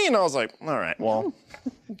killed me? And I was like, all right, well,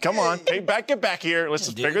 come on, get back here. Let's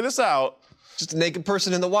just figure this out. Just a naked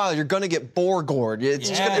person in the wild, you're gonna get boar gored. It's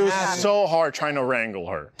just gonna It was happen. so hard trying to wrangle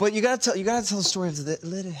her. But you gotta tell the story of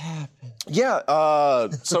let it happen. Yeah,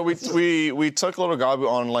 so we took little Gabu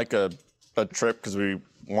on like a trip because we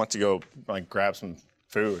want to go like grab some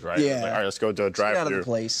food, right? Yeah. Like, all right, let's go do a drive-through. Get out of the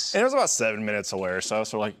place. And it was about 7 minutes away or so.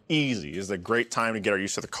 So like easy. It's a great time to get her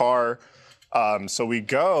used to the car. So we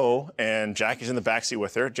go, and Jackie's in the back seat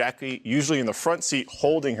with her. Jackie, usually in the front seat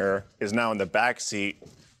holding her, is now in the back seat.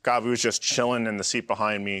 Gabu's just chilling in the seat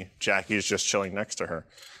behind me. Jackie's just chilling next to her.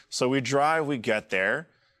 So we drive, we get there.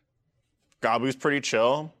 Gabu's pretty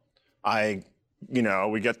chill. We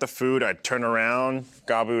get the food, I turn around.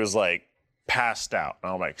 Gabu is like passed out.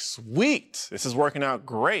 And I'm like, sweet, this is working out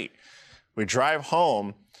great. We drive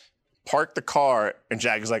home, park the car, and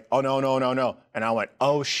Jackie's like, oh, no. And I went,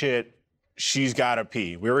 oh, shit. She's gotta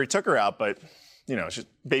pee. We already took her out, but she's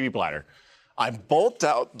baby bladder. I bolt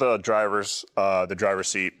out the driver's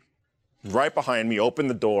seat right behind me, open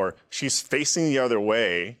the door. She's facing the other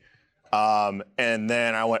way. And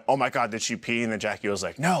then I went, oh my God, did she pee? And then Jackie was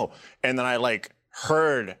like, no. And then I like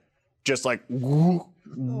heard just like, and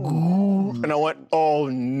I went, oh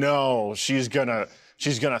no, she's gonna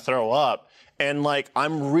throw up. And like,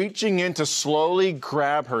 I'm reaching in to slowly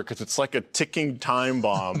grab her because it's like a ticking time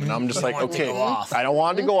bomb. And I'm just like, okay, I don't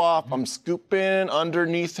want it to go off. I'm scooping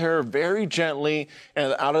underneath her very gently.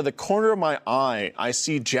 And out of the corner of my eye, I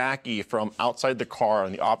see Jackie from outside the car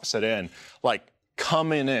on the opposite end, like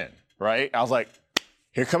coming in, right? I was like,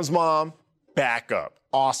 here comes mom, back up.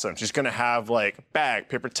 Awesome. She's gonna have like bag,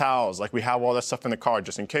 paper towels. Like we have all that stuff in the car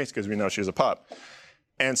just in case because we know she's a pup.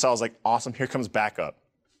 And so I was like, awesome, here comes backup.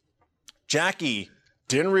 Jackie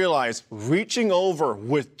didn't realize, reaching over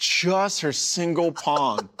with just her single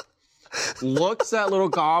palm, looks at little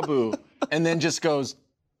Gabu, and then just goes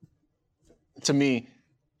to me,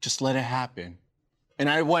 just let it happen. And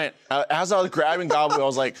I went, as I was grabbing Gabu, I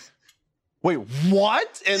was like, wait,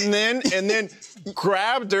 what? And then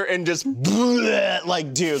grabbed her and just,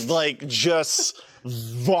 just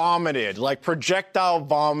vomited, like projectile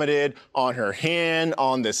vomited on her hand,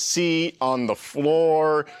 on the seat, on the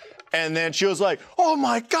floor. And then she was like, oh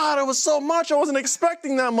my God, it was so much. I wasn't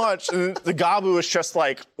expecting that much. And the Gabu was just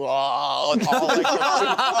like, all the food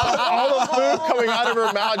coming out of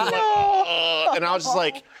her mouth. Just like, and I was just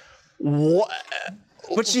like, what?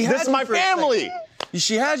 But she had this is my family.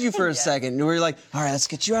 She had you for a second. And we were like, all right, let's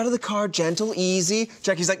get you out of the car, gentle, easy.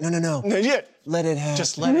 Jackie's like, no. Yeah. Let it happen.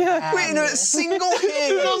 Just let it happen. Wait, no, single hit.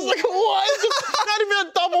 I was like, what? Not even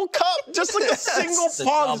a double cup. Just like a single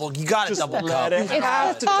pump. You got to double cup. You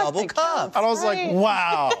have to double cup. And I was like,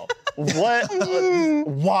 wow. What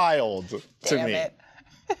wild to Damn me. it.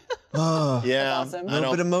 Yeah. Awesome. A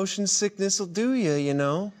little bit of motion sickness will do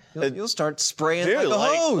you, You'll start spraying Dude,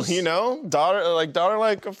 like a hose. daughter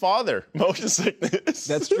like a father. Motion sickness.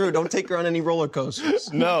 That's true. Don't take her on any roller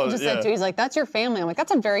coasters. No, Just said, he's like, that's your family. I'm like,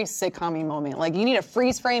 that's a very sitcom-y moment. Like, you need a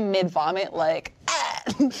freeze frame mid-vomit, like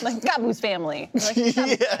Gabu's family. Like,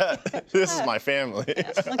 yeah, this is my family.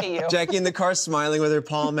 look at you. Jackie in the car smiling with her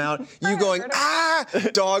palm out. You going,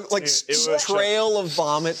 dog, like trail of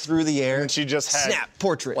vomit through the air. And she just had snap,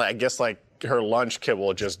 portrait. I guess her lunch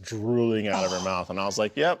kibble just drooling out of her mouth. And I was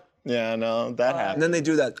like, yep, yeah, no, that happened. And then they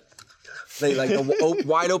do that. They like the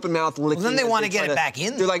wide open mouth licking. Well, then they want to get it back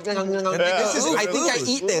in. They're like, no. I think I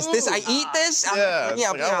eat this. I eat this.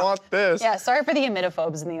 I want this. Yeah, sorry for the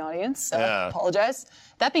emetophobes in the audience. Apologize.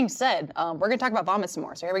 That being said, we're going to talk about vomit some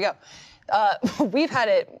more. So here we go. We've had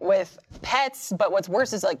it with pets, but what's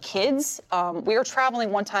worse is like kids. We were traveling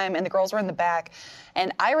one time and the girls were in the back,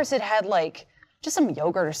 and Iris had like just some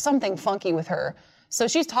yogurt or something funky with her. So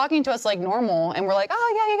she's talking to us like normal, and we're like,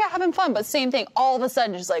 oh yeah, having fun. But same thing, all of a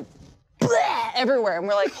sudden, just like bleh, everywhere. And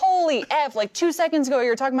we're like, holy F, like 2 seconds ago, you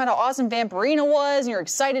were talking about how awesome Vampirina was, and you're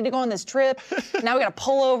excited to go on this trip. Now we got to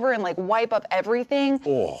pull over and like wipe up everything.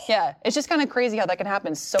 Oh. Yeah, it's just kind of crazy how that can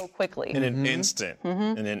happen so quickly. In an instant.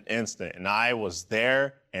 In an instant. And I was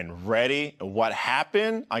there and ready. And what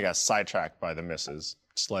happened? I got sidetracked by the missus.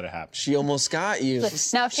 Just let it happen. She almost got you.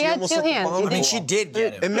 Now, if she had almost two let the hands, bomb you I mean, think- she did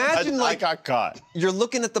get him. Imagine I like got caught. you're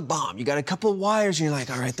looking at the bomb. You got a couple of wires, and you're like,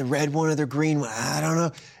 all right, the red one or the green one. I don't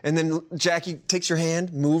know. And then Jackie takes your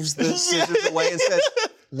hand, moves the scissors away, and says,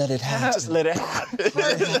 "Let it happen." Just let it happen.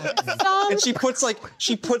 And she puts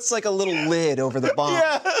like a little lid over the bomb.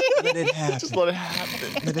 Yeah. Let it happen. Just let it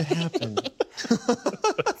happen. Let it happen.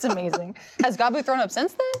 It's amazing. Has Gabu thrown up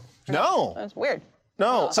since then? No. That's weird.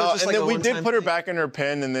 No. So it's just and like then a we did one-time put her thing? back in her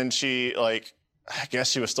pen, and then she like, I guess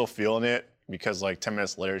she was still feeling it because like 10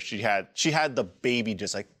 minutes later she had the baby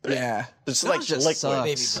just like Yeah. just That like just liquid. sucks.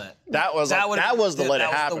 Baby butt. That was That like, would've- that was the let that it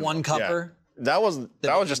was the happen. one cupper? That was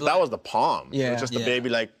the palm. It Yeah. was just the Yeah. baby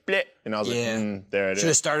like bleh, and I was Yeah. like, there it Should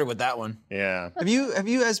have is. started with that one. Yeah. Have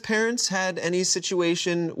you as parents had any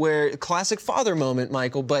situation where classic father moment,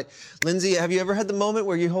 Michael? But Lindsay, have you ever had the moment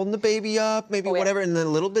where you're holding the baby up, maybe yeah. whatever, and then a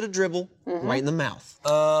little bit of dribble right in the mouth?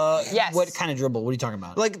 Yes. What kind of dribble? What are you talking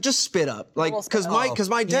about? Like just spit up, like Little spit because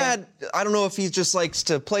my dad, I don't know if he just likes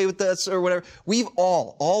to play with us or whatever. We've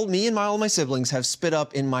all me and all my siblings have spit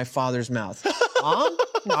up in my father's mouth. Mom,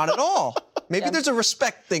 not at all. Maybe there's a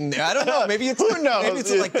respect thing there. I don't know. Maybe it's Who knows? Maybe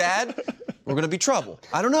it's like, Dad, we're gonna be trouble.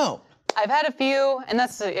 I don't know. I've had a few, and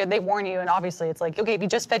that's they warn you, and obviously it's like, okay, if you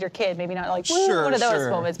just fed your kid, maybe not like Sure, one of those sure.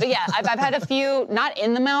 moments. But yeah, I've had a few, not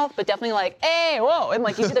in the mouth, but definitely like, hey, whoa, and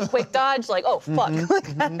like you did a quick dodge, like, oh fuck,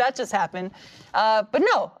 like that just happened. But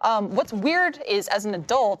no, what's weird is as an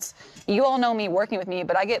adult, you all know me working with me,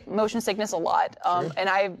 but I get motion sickness a lot, and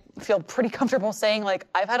I feel pretty comfortable saying like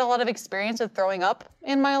I've had a lot of experience with throwing up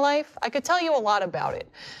in my life. I could tell you a lot about it,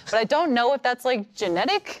 but I don't know if that's like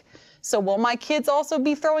genetic. So will my kids also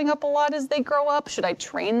be throwing up a lot as they grow up? Should I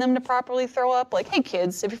train them to properly throw up? Like, hey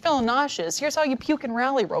kids, if you're feeling nauseous, here's how you puke and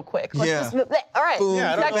rally real quick. Let's Yeah. just- all right. Boom,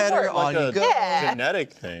 Yeah, I that don't could better work. on you go. Yeah.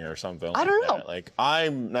 Genetic thing or something. I don't like know. That. Like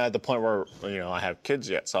I'm not at the point where I have kids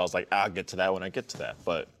yet, so I was like, I'll get to that when I get to that.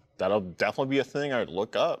 But that'll definitely be a thing I'd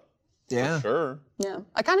look up. Yeah. For sure. Yeah.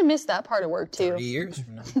 I kind of miss that part of work too. 3 years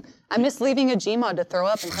from now. I miss leaving a Gmod to throw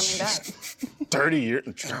up and coming back. 30 years.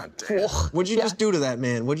 God damn. What'd you just do to that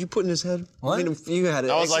man? What'd you put in his head? What? I mean, if you had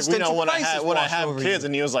it. I was like, when I have kids, kids,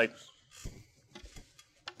 and he was like,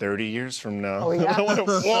 30 years from now. Oh, yeah. I went,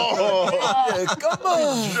 whoa. Come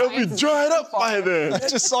on. It'll be dried up by then. I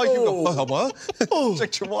just saw you go, what?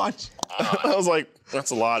 Checked your watch. I was like,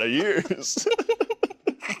 that's a lot of years.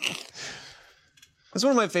 That's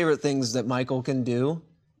one of my favorite things that Michael can do.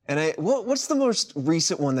 And what's the most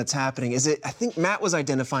recent one that's happening? Is it? I think Matt was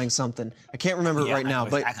identifying something. I can't remember it right now,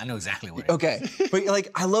 but I know exactly what it is. okay. But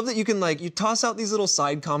like, I love that you can like you toss out these little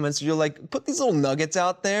side comments. You'll like put these little nuggets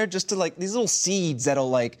out there just to like these little seeds that'll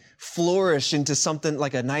like flourish into something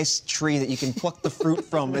like a nice tree that you can pluck the fruit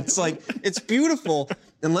from. It's like it's beautiful.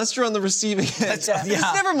 Unless you're on the receiving end. It's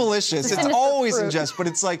never malicious. It's innocent always in fruit. jest, but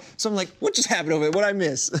it's like, so I'm like, what just happened over it? What'd I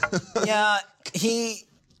miss? Yeah, he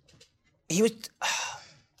was.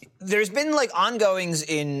 There's been like ongoings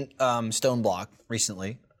in Stone Block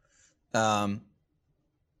recently. I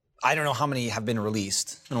don't know how many have been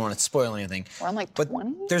released. I don't want to spoil anything. We're on like But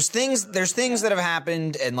 20? there's things that have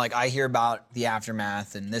happened, and like I hear about the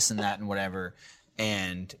aftermath and this and that and whatever.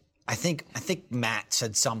 And I think Matt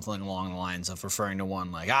said something along the lines of referring to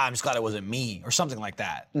one like, I'm just glad it wasn't me or something like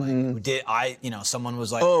that. Like, who did someone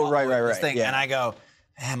was like, Oh, right, this right, thing. yeah. And I go,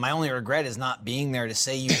 man, my only regret is not being there to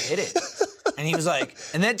say you did it. And he was like,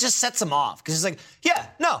 and that just sets him off because he's like, yeah,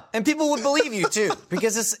 no, and people would believe you too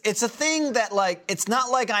because it's a thing that like it's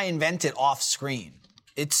not like I invented off screen.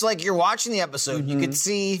 It's like you're watching the episode, you could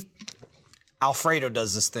see Alfredo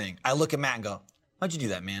does this thing. I look at Matt and go, how'd you do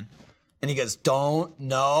that, man? And he goes, don't,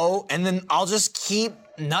 no, and then I'll just keep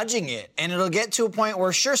nudging it, and it'll get to a point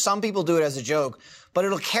where sure, some people do it as a joke, but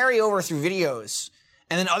it'll carry over through videos.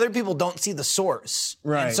 And then other people don't see the source.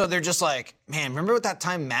 Right. And so they're just like, man, remember what that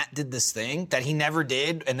time Matt did this thing that he never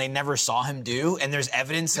did and they never saw him do? And there's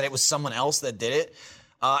evidence that it was someone else that did it.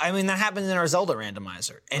 I mean, that happened in our Zelda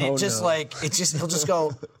randomizer. And he'll just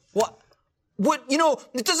go, what?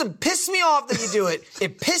 It doesn't piss me off that you do it.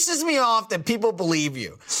 It pisses me off that people believe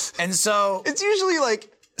you. And so It's usually like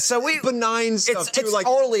benign stuff too. it's like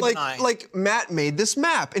totally like, benign. like Matt made this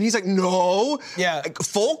map, and he's like, no. Yeah. Like,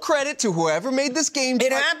 full credit to whoever made this game.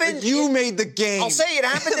 It Like, happened- You made the game. I'll say it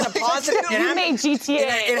happened in a positive. It You happened- made GTA.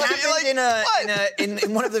 It happened Like,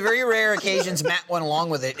 in one of the very rare occasions Matt went along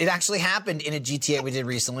with it. It actually happened in a GTA we did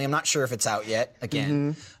recently. I'm not sure if it's out yet.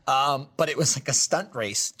 Again, but it was like a stunt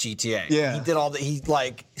race GTA. Yeah. He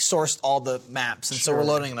like sourced all the maps, and so we're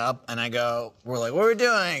loading it up. And we're like, what are we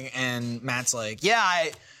doing? And Matt's like, yeah,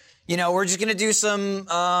 we're just gonna do some,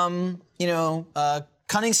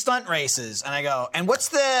 cunning stunt races. And I go, and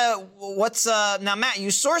now Matt, you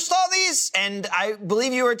sourced all these? And I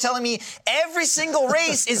believe you were telling me every single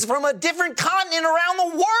race is from a different continent around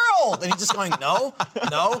the world. And he's just going, no.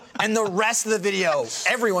 And the rest of the video,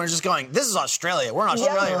 everyone is just going, this is Australia. We're in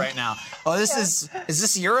Australia right now. Oh, is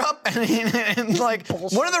this Europe? And like,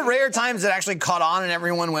 one of the rare times it actually caught on and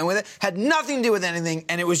everyone went with it, had nothing to do with anything.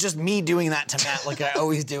 And it was just me doing that to Matt like I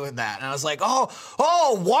always do with that. And I was like, oh,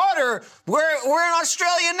 water. We're in Australia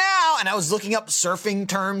now. And I was looking up surfing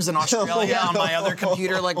terms in Australia on my other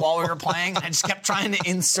computer, like while we were playing. And I just kept trying to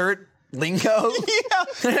insert lingo.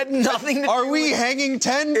 It had nothing to do Are we hanging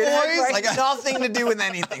 10, boys? Like nothing to do with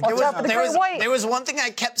anything. There was one thing I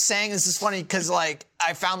kept saying. This is funny because like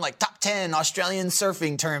I found like top 10 Australian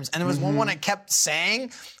surfing terms, and there was one I kept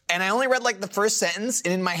saying, and I only read like the first sentence,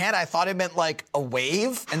 and in my head I thought it meant like a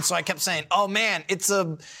wave, and so I kept saying, "Oh man, it's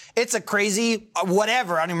a crazy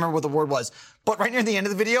whatever." I don't even remember what the word was. But right near the end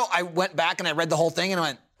of the video, I went back and I read the whole thing, and I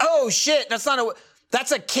went, "Oh shit, that's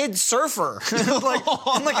a kid surfer."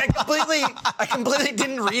 I completely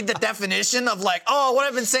didn't read the definition of like, oh, what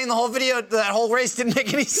I've been saying the whole video, that whole race didn't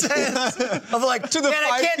make any sense. Of like, to the man,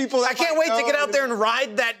 I can't wait to get out there and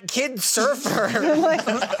ride that kid surfer.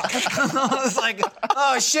 I was like,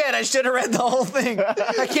 oh shit, I should have read the whole thing.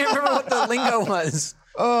 I can't remember what the lingo was.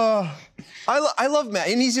 I love Matt,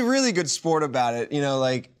 and he's a really good sport about it,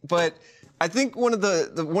 but I think one of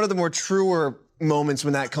the more truer moments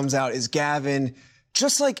when that comes out is Gavin.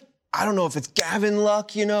 Just like, I don't know if it's Gavin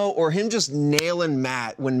luck, or him just nailing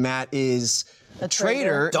Matt when Matt is a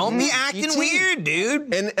traitor. Don't be acting weird,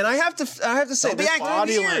 dude. And I have to say, there's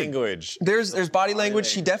body language. There's body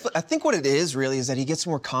language. He definitely. I think what it is really is that he gets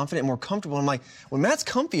more confident, more comfortable. I'm like, when Matt's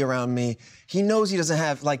comfy around me, he knows he doesn't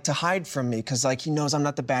have like to hide from me because like he knows I'm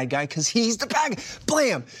not the bad guy because he's the bad guy.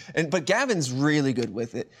 Blam. But Gavin's really good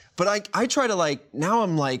with it. But I try to like now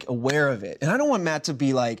I'm like aware of it, and I don't want Matt to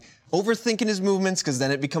be like overthinking his movements because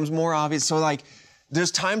then it becomes more obvious. So like, there's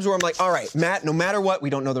times where I'm like, all right, Matt, no matter what, we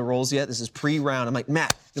don't know the roles yet. This is pre-round. I'm like,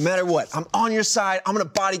 Matt, no matter what, I'm on your side. I'm gonna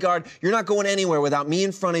bodyguard. You're not going anywhere without me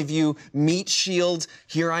in front of you. Meat shield.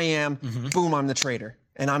 Here I am. Boom, I'm the traitor.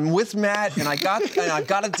 And I'm with Matt, and I've got a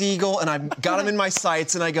deagle, and I've got him in my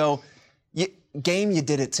sights, and I go, game, you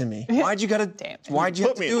did it to me. Why'd you have to do it?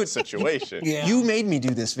 Put me in a situation. You made me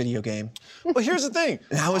do this video game. Well, here's the thing.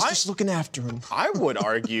 And I was just looking after him. I would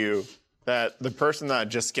argue that the person that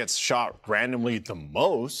just gets shot randomly the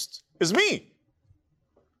most is me.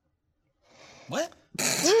 What?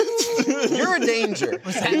 You're a danger.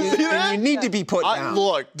 And you need to be put down.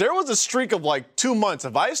 Look, there was a streak of like 2 months.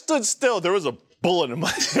 If I stood still, there was a bullet in my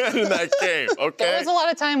head in that game, okay? There was a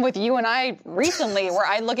lot of time with you and I recently where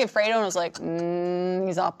I look at Fredo and was like,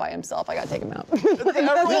 he's off by himself. I gotta take him out.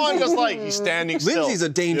 Everyone just like, he's standing still. Lindsay's a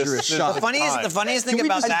dangerous shot. The funniest thing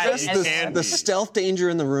about that is the stealth danger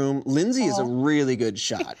in the room. Lindsay is a really good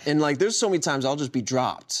shot. And like, there's so many times I'll just be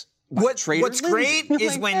dropped. What's great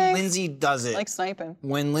is when Lindsay does it. Like sniping.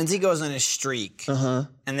 When Lindsay goes on a streak and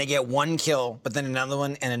they get one kill, but then another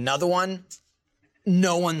one and another one,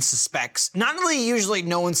 no one suspects. Not only usually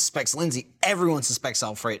no one suspects Lindsay, everyone suspects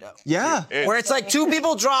Alfredo. Yeah. Where it's like 2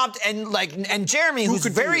 people dropped and Jeremy,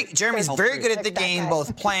 Jeremy's very good at the game,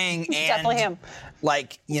 both playing and definitely him.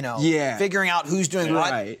 Like, figuring out who's doing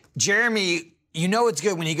what. Jeremy, it's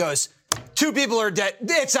good when he goes, 2 people are dead.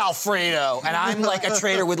 It's Alfredo. And I'm like a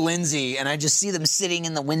traitor with Lindsay, and I just see them sitting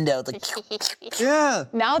in the window. Like, yeah.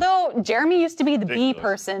 Now, though, Jeremy used to be the B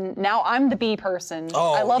person. Now I'm the B person.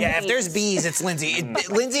 Oh, I love yeah, the if there's Bs, it's Lindsay.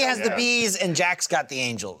 Lindsay has the Bs, and Jack's got the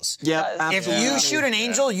angels. Yeah. If you shoot an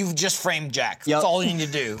angel, you've just framed Jack. That's all you need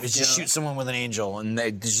to do is just shoot someone with an angel, and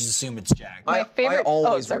they just assume it's Jack. My favorite. I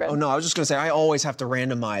always have to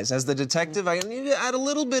randomize. As the detective, I need to add a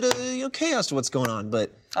little bit of chaos to what's going on,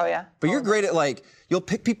 but. Oh, yeah. But you're great at like, you'll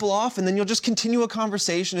pick people off and then you'll just continue a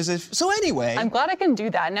conversation as if, so anyway. I'm glad I can do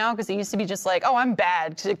that now because it used to be just like, oh, I'm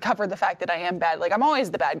bad to cover the fact that I am bad. Like, I'm always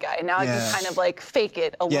the bad guy. Now I can kind of like fake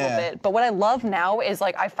it a little bit. But what I love now is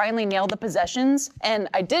like, I finally nailed the possessions. And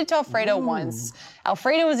I did it to Alfredo once.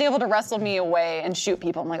 Alfredo was able to wrestle me away and shoot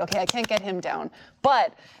people. I'm like, okay, I can't get him down.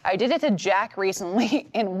 But I did it to Jack recently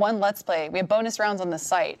in one Let's Play. We have bonus rounds on the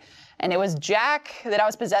site. And it was Jack that I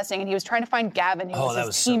was possessing, and he was trying to find Gavin, who was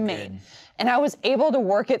his teammate. So and I was able to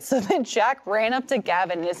work it so that Jack ran up to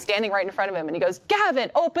Gavin and is standing right in front of him, and he goes, Gavin,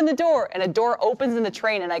 open the door. And a door opens in the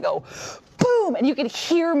train, and I go, boom, and you could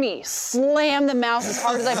hear me slam the mouse as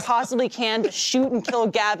hard as I possibly can to shoot and kill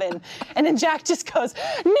Gavin. And then Jack just goes,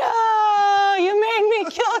 no, you made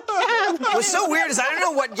me kill Gavin. What's so weird is I don't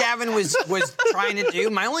know what Gavin was trying to do.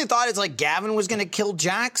 My only thought is like Gavin was gonna kill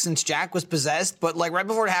Jack since Jack was possessed, but like right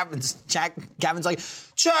before it happens, Gavin's like,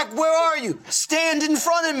 Jack, where are you? Stand in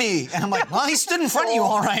front of me. And I'm like, well, he stood in front of you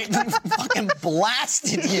all right and fucking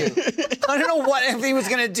blasted you. I don't know if he was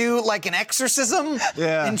gonna do like an exorcism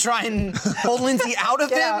and try and pull Lindsay out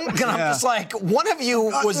of him. And I'm just like, one of you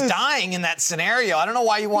was dying in that scenario. I don't know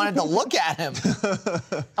why you wanted to look at him.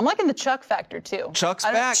 I'm liking the Chuck factor too. Chuck's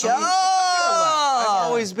back. Chuck! I've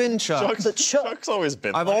always been Chuck. Chuck's always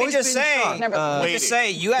been. I've like- always Just been say, Chuck. just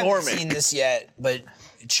say, you haven't Norman. seen this yet, but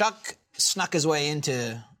Chuck snuck his way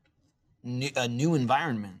into a new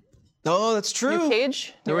environment. Oh, that's true. New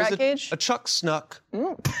cage? There New was rat cage? a Chuck snuck.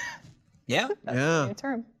 Yeah, Yeah. New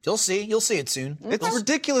term. you'll see it soon. It's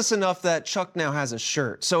ridiculous enough that Chuck now has a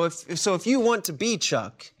shirt. So if you want to be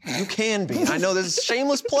Chuck, you can be. I know there's a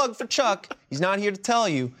shameless plug for Chuck. He's not here to tell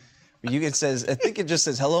you. But I think it just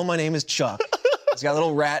says, hello, my name is Chuck. It's got a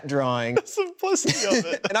little rat drawing. Simplicity of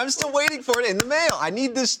it. And I'm still waiting for it in the mail. I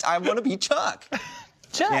need this. I want to be Chuck.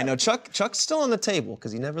 Chuck. Yeah, no, Chuck's still on the table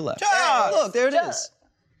because he never left. Chuck! Hey, look, there it Chuck. is.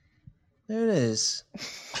 There it is.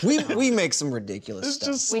 We make some ridiculous It's stuff.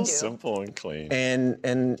 just so do. simple and clean.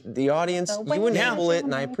 And the audience, you enable it,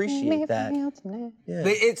 and I appreciate that. Yeah.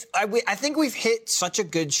 But I think we've hit such a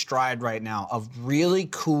good stride right now of really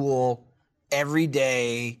cool,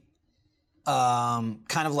 everyday,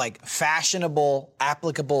 kind of like fashionable,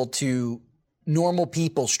 applicable to normal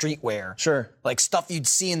people streetwear. Sure. Like stuff you'd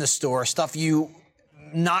see in the store, stuff you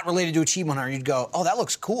not related to Achievement Hunter, you'd go, oh, that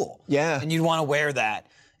looks cool. Yeah. And you'd want to wear that.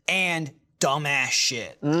 And dumbass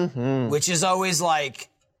shit, which is always like,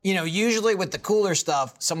 usually with the cooler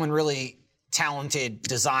stuff, someone really talented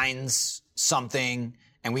designs something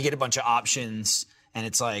and we get a bunch of options and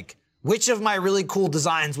it's like, which of my really cool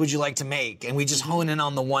designs would you like to make? And we just hone in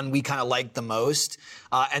on the one we kind of like the most.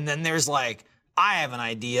 And then there's like, I have an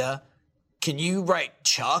idea. Can you write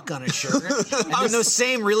Chuck on a shirt? And then those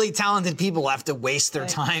same really talented people have to waste their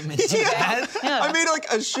time and do that. I made like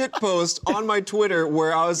a shit post on my Twitter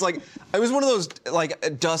where I was like, it was one of those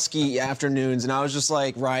like dusky afternoons, and I was just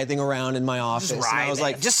like writhing around in my office. And I was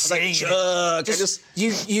like, sitting. Chuck.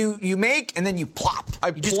 You make and then you plop. I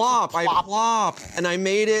plop, and I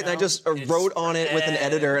made it, and I just wrote on it with an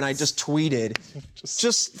editor, and I just tweeted,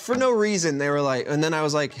 just for no reason. They were like, and then I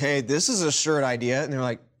was like, hey, this is a shirt idea, and they were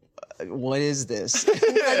like, what is this?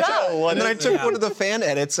 And then I took one of the fan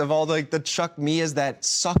edits of all the Chuck me as that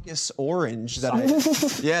Suckus orange that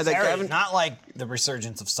that Gavin. Not like the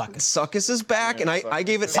resurgence of Suckus. Suckus is back, and I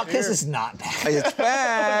gave it. Suckus is not back. It's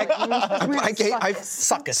back.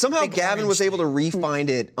 Suckus. Somehow Big Gavin orange was able to re-find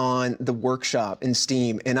it on the workshop in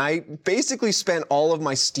Steam, and I basically spent all of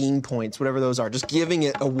my Steam points, whatever those are, just giving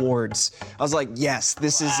it awards. I was like, yes,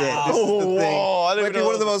 this is it. This is the thing. I didn't Might be know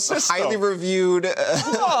one of the it most was highly reviewed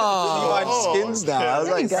skins now. I was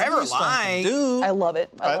like, Forever lying. dude. I love it.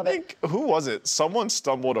 I I love it. think who was it? Someone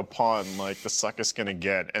stumbled upon like the Suckus skin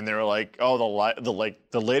again, and they were like, "Oh,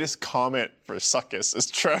 the latest comment for Suckus is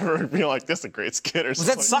Trevor being like, "This is a great skin." Or Was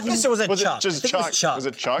that Suckus or was it Chuck? Just I think it was Chuck? Chuck. Was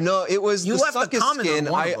it Chuck? No, it was You the left a Suckus comment on skin.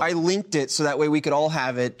 one of them. I linked it so that way we could all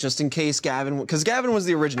have it, just in case Gavin, because Gavin was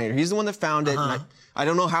the originator. He's the one that found it. And I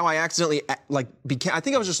don't know how I accidentally became. I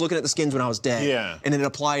think I was just looking at the skins when I was dead. Yeah. And it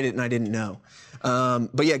applied it, and I didn't know.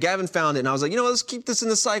 But yeah, Gavin found it, and I was like, let's keep this in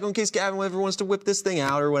the cycle in case Gavin ever wants to whip this thing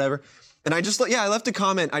out or whatever. And I just, I left a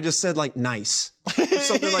comment. I just said like nice, or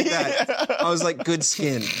something like that. I was like, good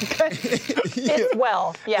skin. It's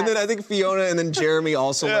well, yes. And then I think Fiona and then Jeremy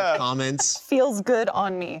also left comments. Feels good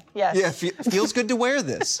on me, yes. Yeah, feels good to wear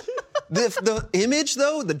this. The image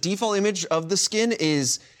though, the default image of the skin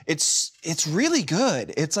is it's really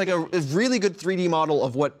good. It's like a really good 3D model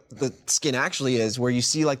of what the skin actually is, where you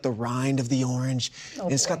see like the rind of the orange,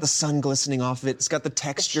 and it's got the sun glistening off of it. It's got the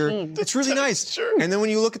texture. It's really nice. And then when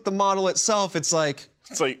you look at the model itself, it's like,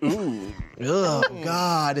 ooh. oh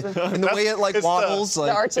God, and the way it like it's waddles. The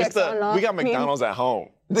Like, RTX we got McDonald's at home.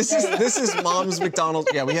 this is mom's McDonald's.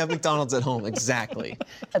 Yeah, we have McDonald's at home. Exactly.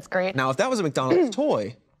 That's great. Now, if that was a McDonald's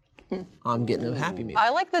toy, I'm getting a Happy Meal. I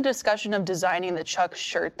like the discussion of designing the Chuck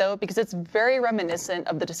shirt, though, because it's very reminiscent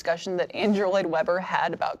of the discussion that Andrew Lloyd Webber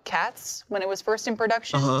had about Cats when it was first in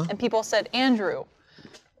production. And people said, Andrew,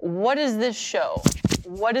 what is this show?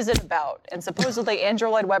 What is it about? And supposedly Andrew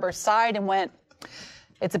Lloyd Webber sighed and went,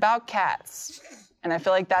 it's about cats. And I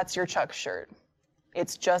feel like that's your Chuck shirt.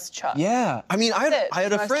 It's just Chuck. Yeah, I mean, I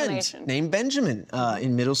had No a friend explanation. named Benjamin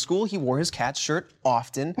in middle school. He wore his Cats shirt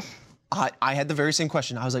often. I had the very same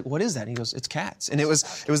question. I was like, what is that? And he goes, it's cats. And it was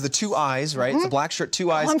the two eyes, right? It's a black shirt,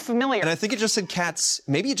 two eyes. I'm familiar. And I think it just said cats.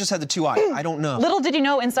 Maybe it just had the two eyes. I don't know. Little did you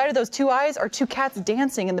know, inside of those two eyes are two cats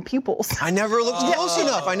dancing in the pupils. I never looked close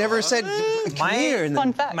enough. I never said, come here. And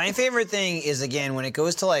Fun fact. My favorite thing is, again, when it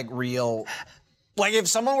goes to like real, like if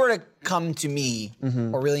someone were to come to me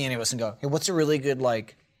or really any of us and go, hey, what's a really good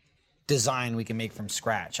like design we can make from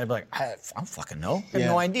scratch? I'd be like, I don't fucking know. I have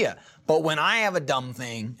no idea. But when I have a dumb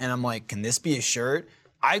thing and I'm like, can this be a shirt?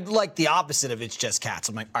 I like the opposite of it's just cats.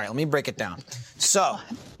 I'm like, all right, let me break it down. So,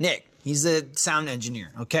 Nick, he's the sound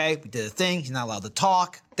engineer, okay? We did a thing, he's not allowed to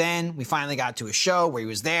talk. Then we finally got to a show where he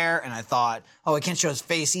was there and I thought, oh, I can't show his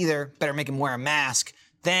face either. Better make him wear a mask.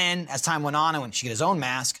 Then, as time went on, I went to get his own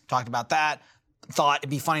mask, talked about that. Thought it'd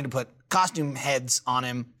be funny to put costume heads on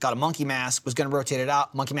him, got a monkey mask, was gonna rotate it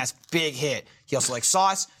out, monkey mask, big hit. He also likes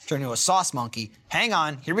sauce, turned into a sauce monkey. Hang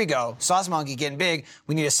on, here we go, sauce monkey getting big.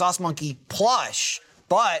 We need a sauce monkey plush,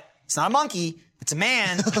 but it's not a monkey, it's a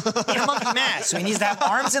man in a monkey mask. So he needs to have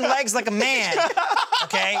arms and legs like a man,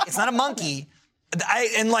 okay? It's not a monkey.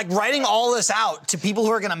 And like writing all this out to people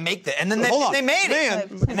who are gonna make that, and then they made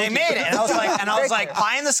it. And they made it. And I was like,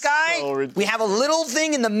 pie in the sky. We have a little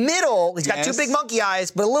thing in the middle. He's got two big monkey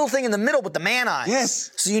eyes, but a little thing in the middle with the man eyes.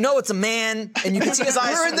 Yes. So you know it's a man, and you can see his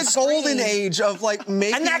eyes. We're in the golden age of like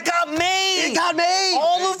making. And that got made. It got made.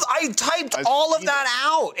 I typed all of that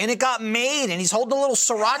out, and it got made. And he's holding a little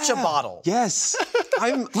sriracha bottle. Yes.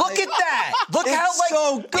 Look at that. Look how like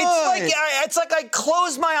so good. It's like I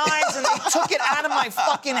closed my eyes and they took it out of my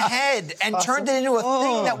fucking head and turned it into a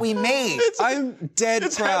thing that we made. I'm dead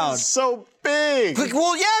proud. It's so big.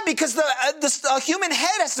 Well, yeah, because the human head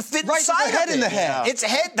has to fit inside the head of it. in the head. Its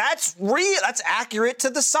head. That's real. That's accurate to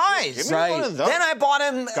the size. Give me one of those. Then I bought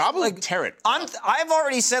him. Gabu, tear it. I've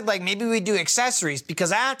already said like maybe we do accessories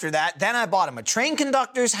because after that, then I bought him a train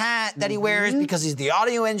conductor's hat that he wears because he's the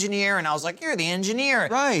audio engineer, and I was like, you're the engineer.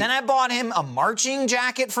 Right. Then I bought him a marching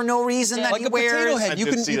jacket for no reason that like he a wears. potato head. You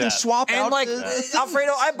can swap out. And like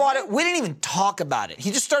Alfredo, I bought it. We didn't even talk about it. He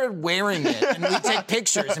just started wearing it, and we take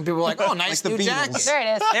pictures, and people were like, "Oh, nice Like the new Beatles. jacket." There it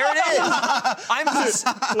is. There it is. I'm just.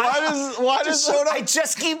 Why does I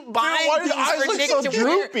just keep buying why do things the eyes for look Nick so to wear.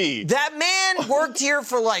 droopy? That man worked here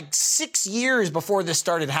for like 6 years before this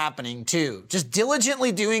started happening too, just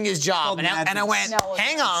diligently doing his job. And I went,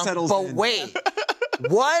 hang on, Settles but in. wait,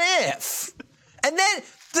 what if? And then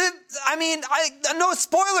no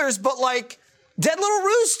spoilers, but like Dead Little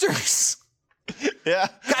Roosters. Yeah.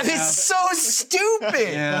 God, it's so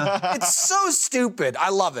stupid. Yeah. It's so stupid. I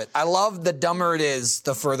love it. I love the dumber it is,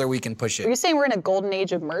 the further we can push Are you it. saying we're in a golden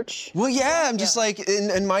age of merch? Well, yeah, I'm just like,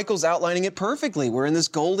 and Michael's outlining it perfectly. We're in this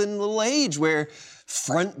golden little age where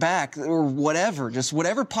front, back, or whatever, just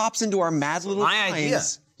whatever pops into our mad little My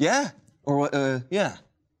minds. idea. Yeah. Or what? Yeah.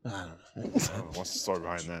 I don't know. What's the story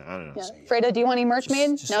behind that? I don't know. Yeah. Fredo, do you want any merch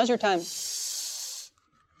made? Now's your time.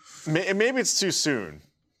 Maybe it's too soon,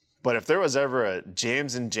 but if there was ever a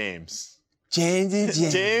James and James.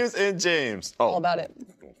 James. Oh, All about it.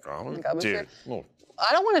 Gabu, dude. Look.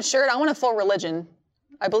 I don't want a shirt. I want a full religion.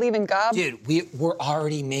 I believe in God. Dude, we're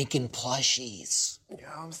already making plushies. You know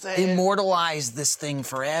what I'm saying? Immortalize this thing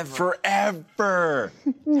forever. Forever.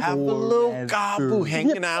 Have a little Gabu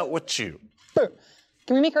hanging out with you.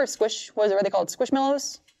 Can we make our squish? What are they called?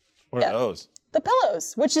 Squishmallows? What are those? The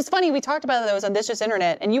pillows, which is funny. We talked about those on This Just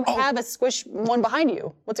Internet, and you have a squish one behind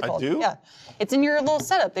you. What's it called? do? Yeah, it's in your little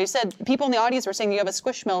setup. They said people in the audience were saying you have a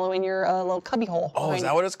squishmallow in your little cubby hole. Oh, is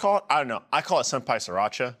that what it's called? I don't know. I call it Senpai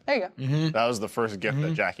Sriracha. There you go. That was the first gift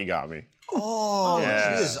that Jackie got me. Oh,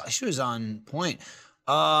 Yeah. she was on point.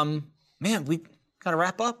 Man, we gotta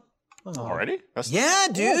wrap up. Already? Yeah,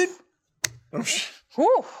 dude.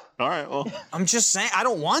 Whew. All right, well. I'm just saying, I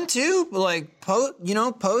don't want to, but like,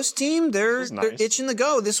 post team, they're nice. itching to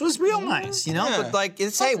go. This was real nice, you know. Yeah. But like,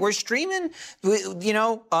 hey, we're streaming.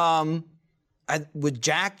 With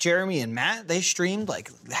Jack, Jeremy, and Matt, they streamed, like,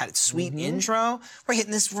 had a sweet intro. We're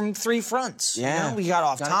hitting this from three fronts. Yeah. You know? We got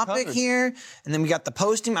off Got it topic covered. here, and then we got the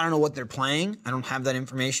post team. I don't know what they're playing. I don't have that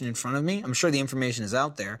information in front of me. I'm sure the information is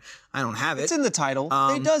out there. I don't have it. It's in the title.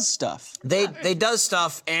 They does stuff. They does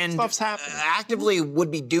stuff and Stuff's happening. actively would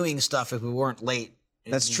be doing stuff if we weren't late.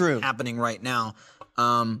 That's It's true. Happening right now.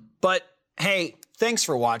 But hey, thanks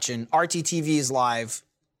for watching. RTTV is live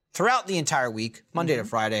throughout the entire week, Monday to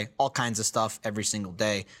Friday, all kinds of stuff every single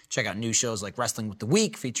day. Check out new shows like Wrestling with the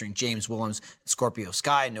Week featuring James Willems and Scorpio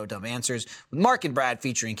Sky, No Dumb Answers, with Mark and Brad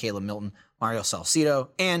featuring Caleb Milton, Mario Salcido,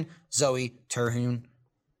 and Zoe Terhune.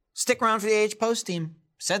 Stick around for the AH Post team.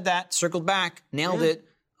 Said that, circled back, nailed it.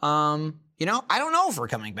 I don't know if we're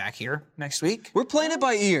coming back here next week. We're playing it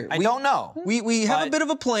by ear. I don't know. We have a But bit of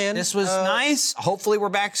a plan. This was nice. Hopefully we're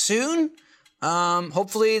back soon.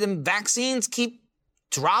 Hopefully the vaccines keep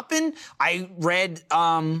dropping. I read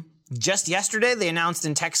just yesterday they announced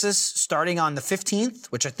in Texas, starting on the 15th,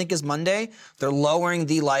 which I think is Monday, they're lowering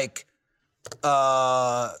the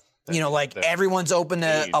everyone's open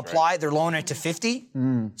to apply. Right? They're lowering it to 50.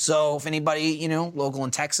 So if anybody, local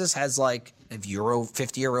in Texas has if you're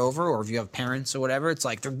 50 or over, or if you have parents or whatever, it's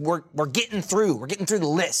like we're getting through. We're getting through the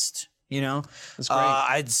list. That's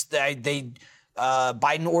great.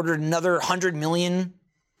 Biden ordered another 100 million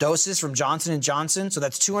doses from Johnson & Johnson. So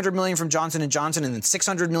that's 200 million from Johnson & Johnson and then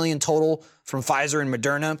 600 million total from Pfizer and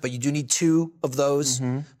Moderna. But you do need 2 of those.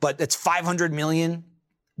 But it's 500 million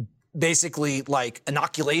basically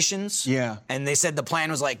inoculations. Yeah. And they said the plan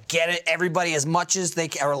was get it everybody as much as they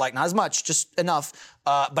can, or not as much, just enough,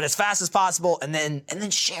 but as fast as possible, and then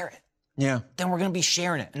share it. Yeah. Then we're gonna be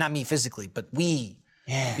sharing it. Not me physically, but we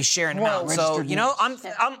be sharing them out. So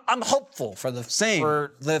I'm hopeful for the same.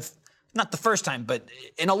 For the not the first time, but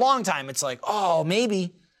in a long time. It's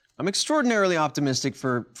maybe. I'm extraordinarily optimistic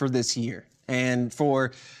for this year and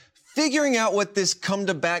for figuring out what this come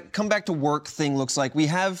back to work thing looks like. We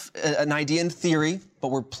have an idea in theory, but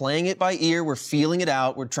we're playing it by ear. We're feeling it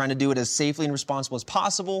out. We're trying to do it as safely and responsible as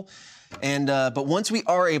possible. And but once we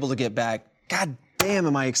are able to get back, god damn,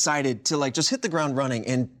 am I excited to just hit the ground running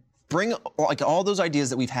and bring all those ideas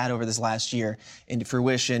that we've had over this last year into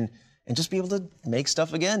fruition and just be able to make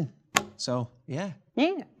stuff again. So yeah.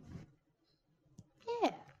 Yeah.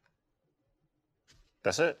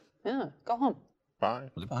 That's it. Yeah. Go home. Bye.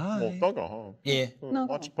 Bye. Well, don't go home. Yeah.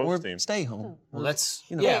 Watch Or post team. stay home. Well, that's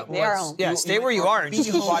they are home. Yeah, stay where you are and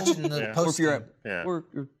just keep watching the post. Or if you're at Yeah. work,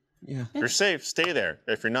 yeah. You're safe. Stay there.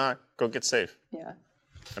 If you're not, go get safe Yeah.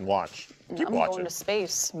 and watch. Keep I'm watching. going to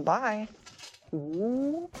space. Bye.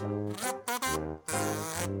 Ooh.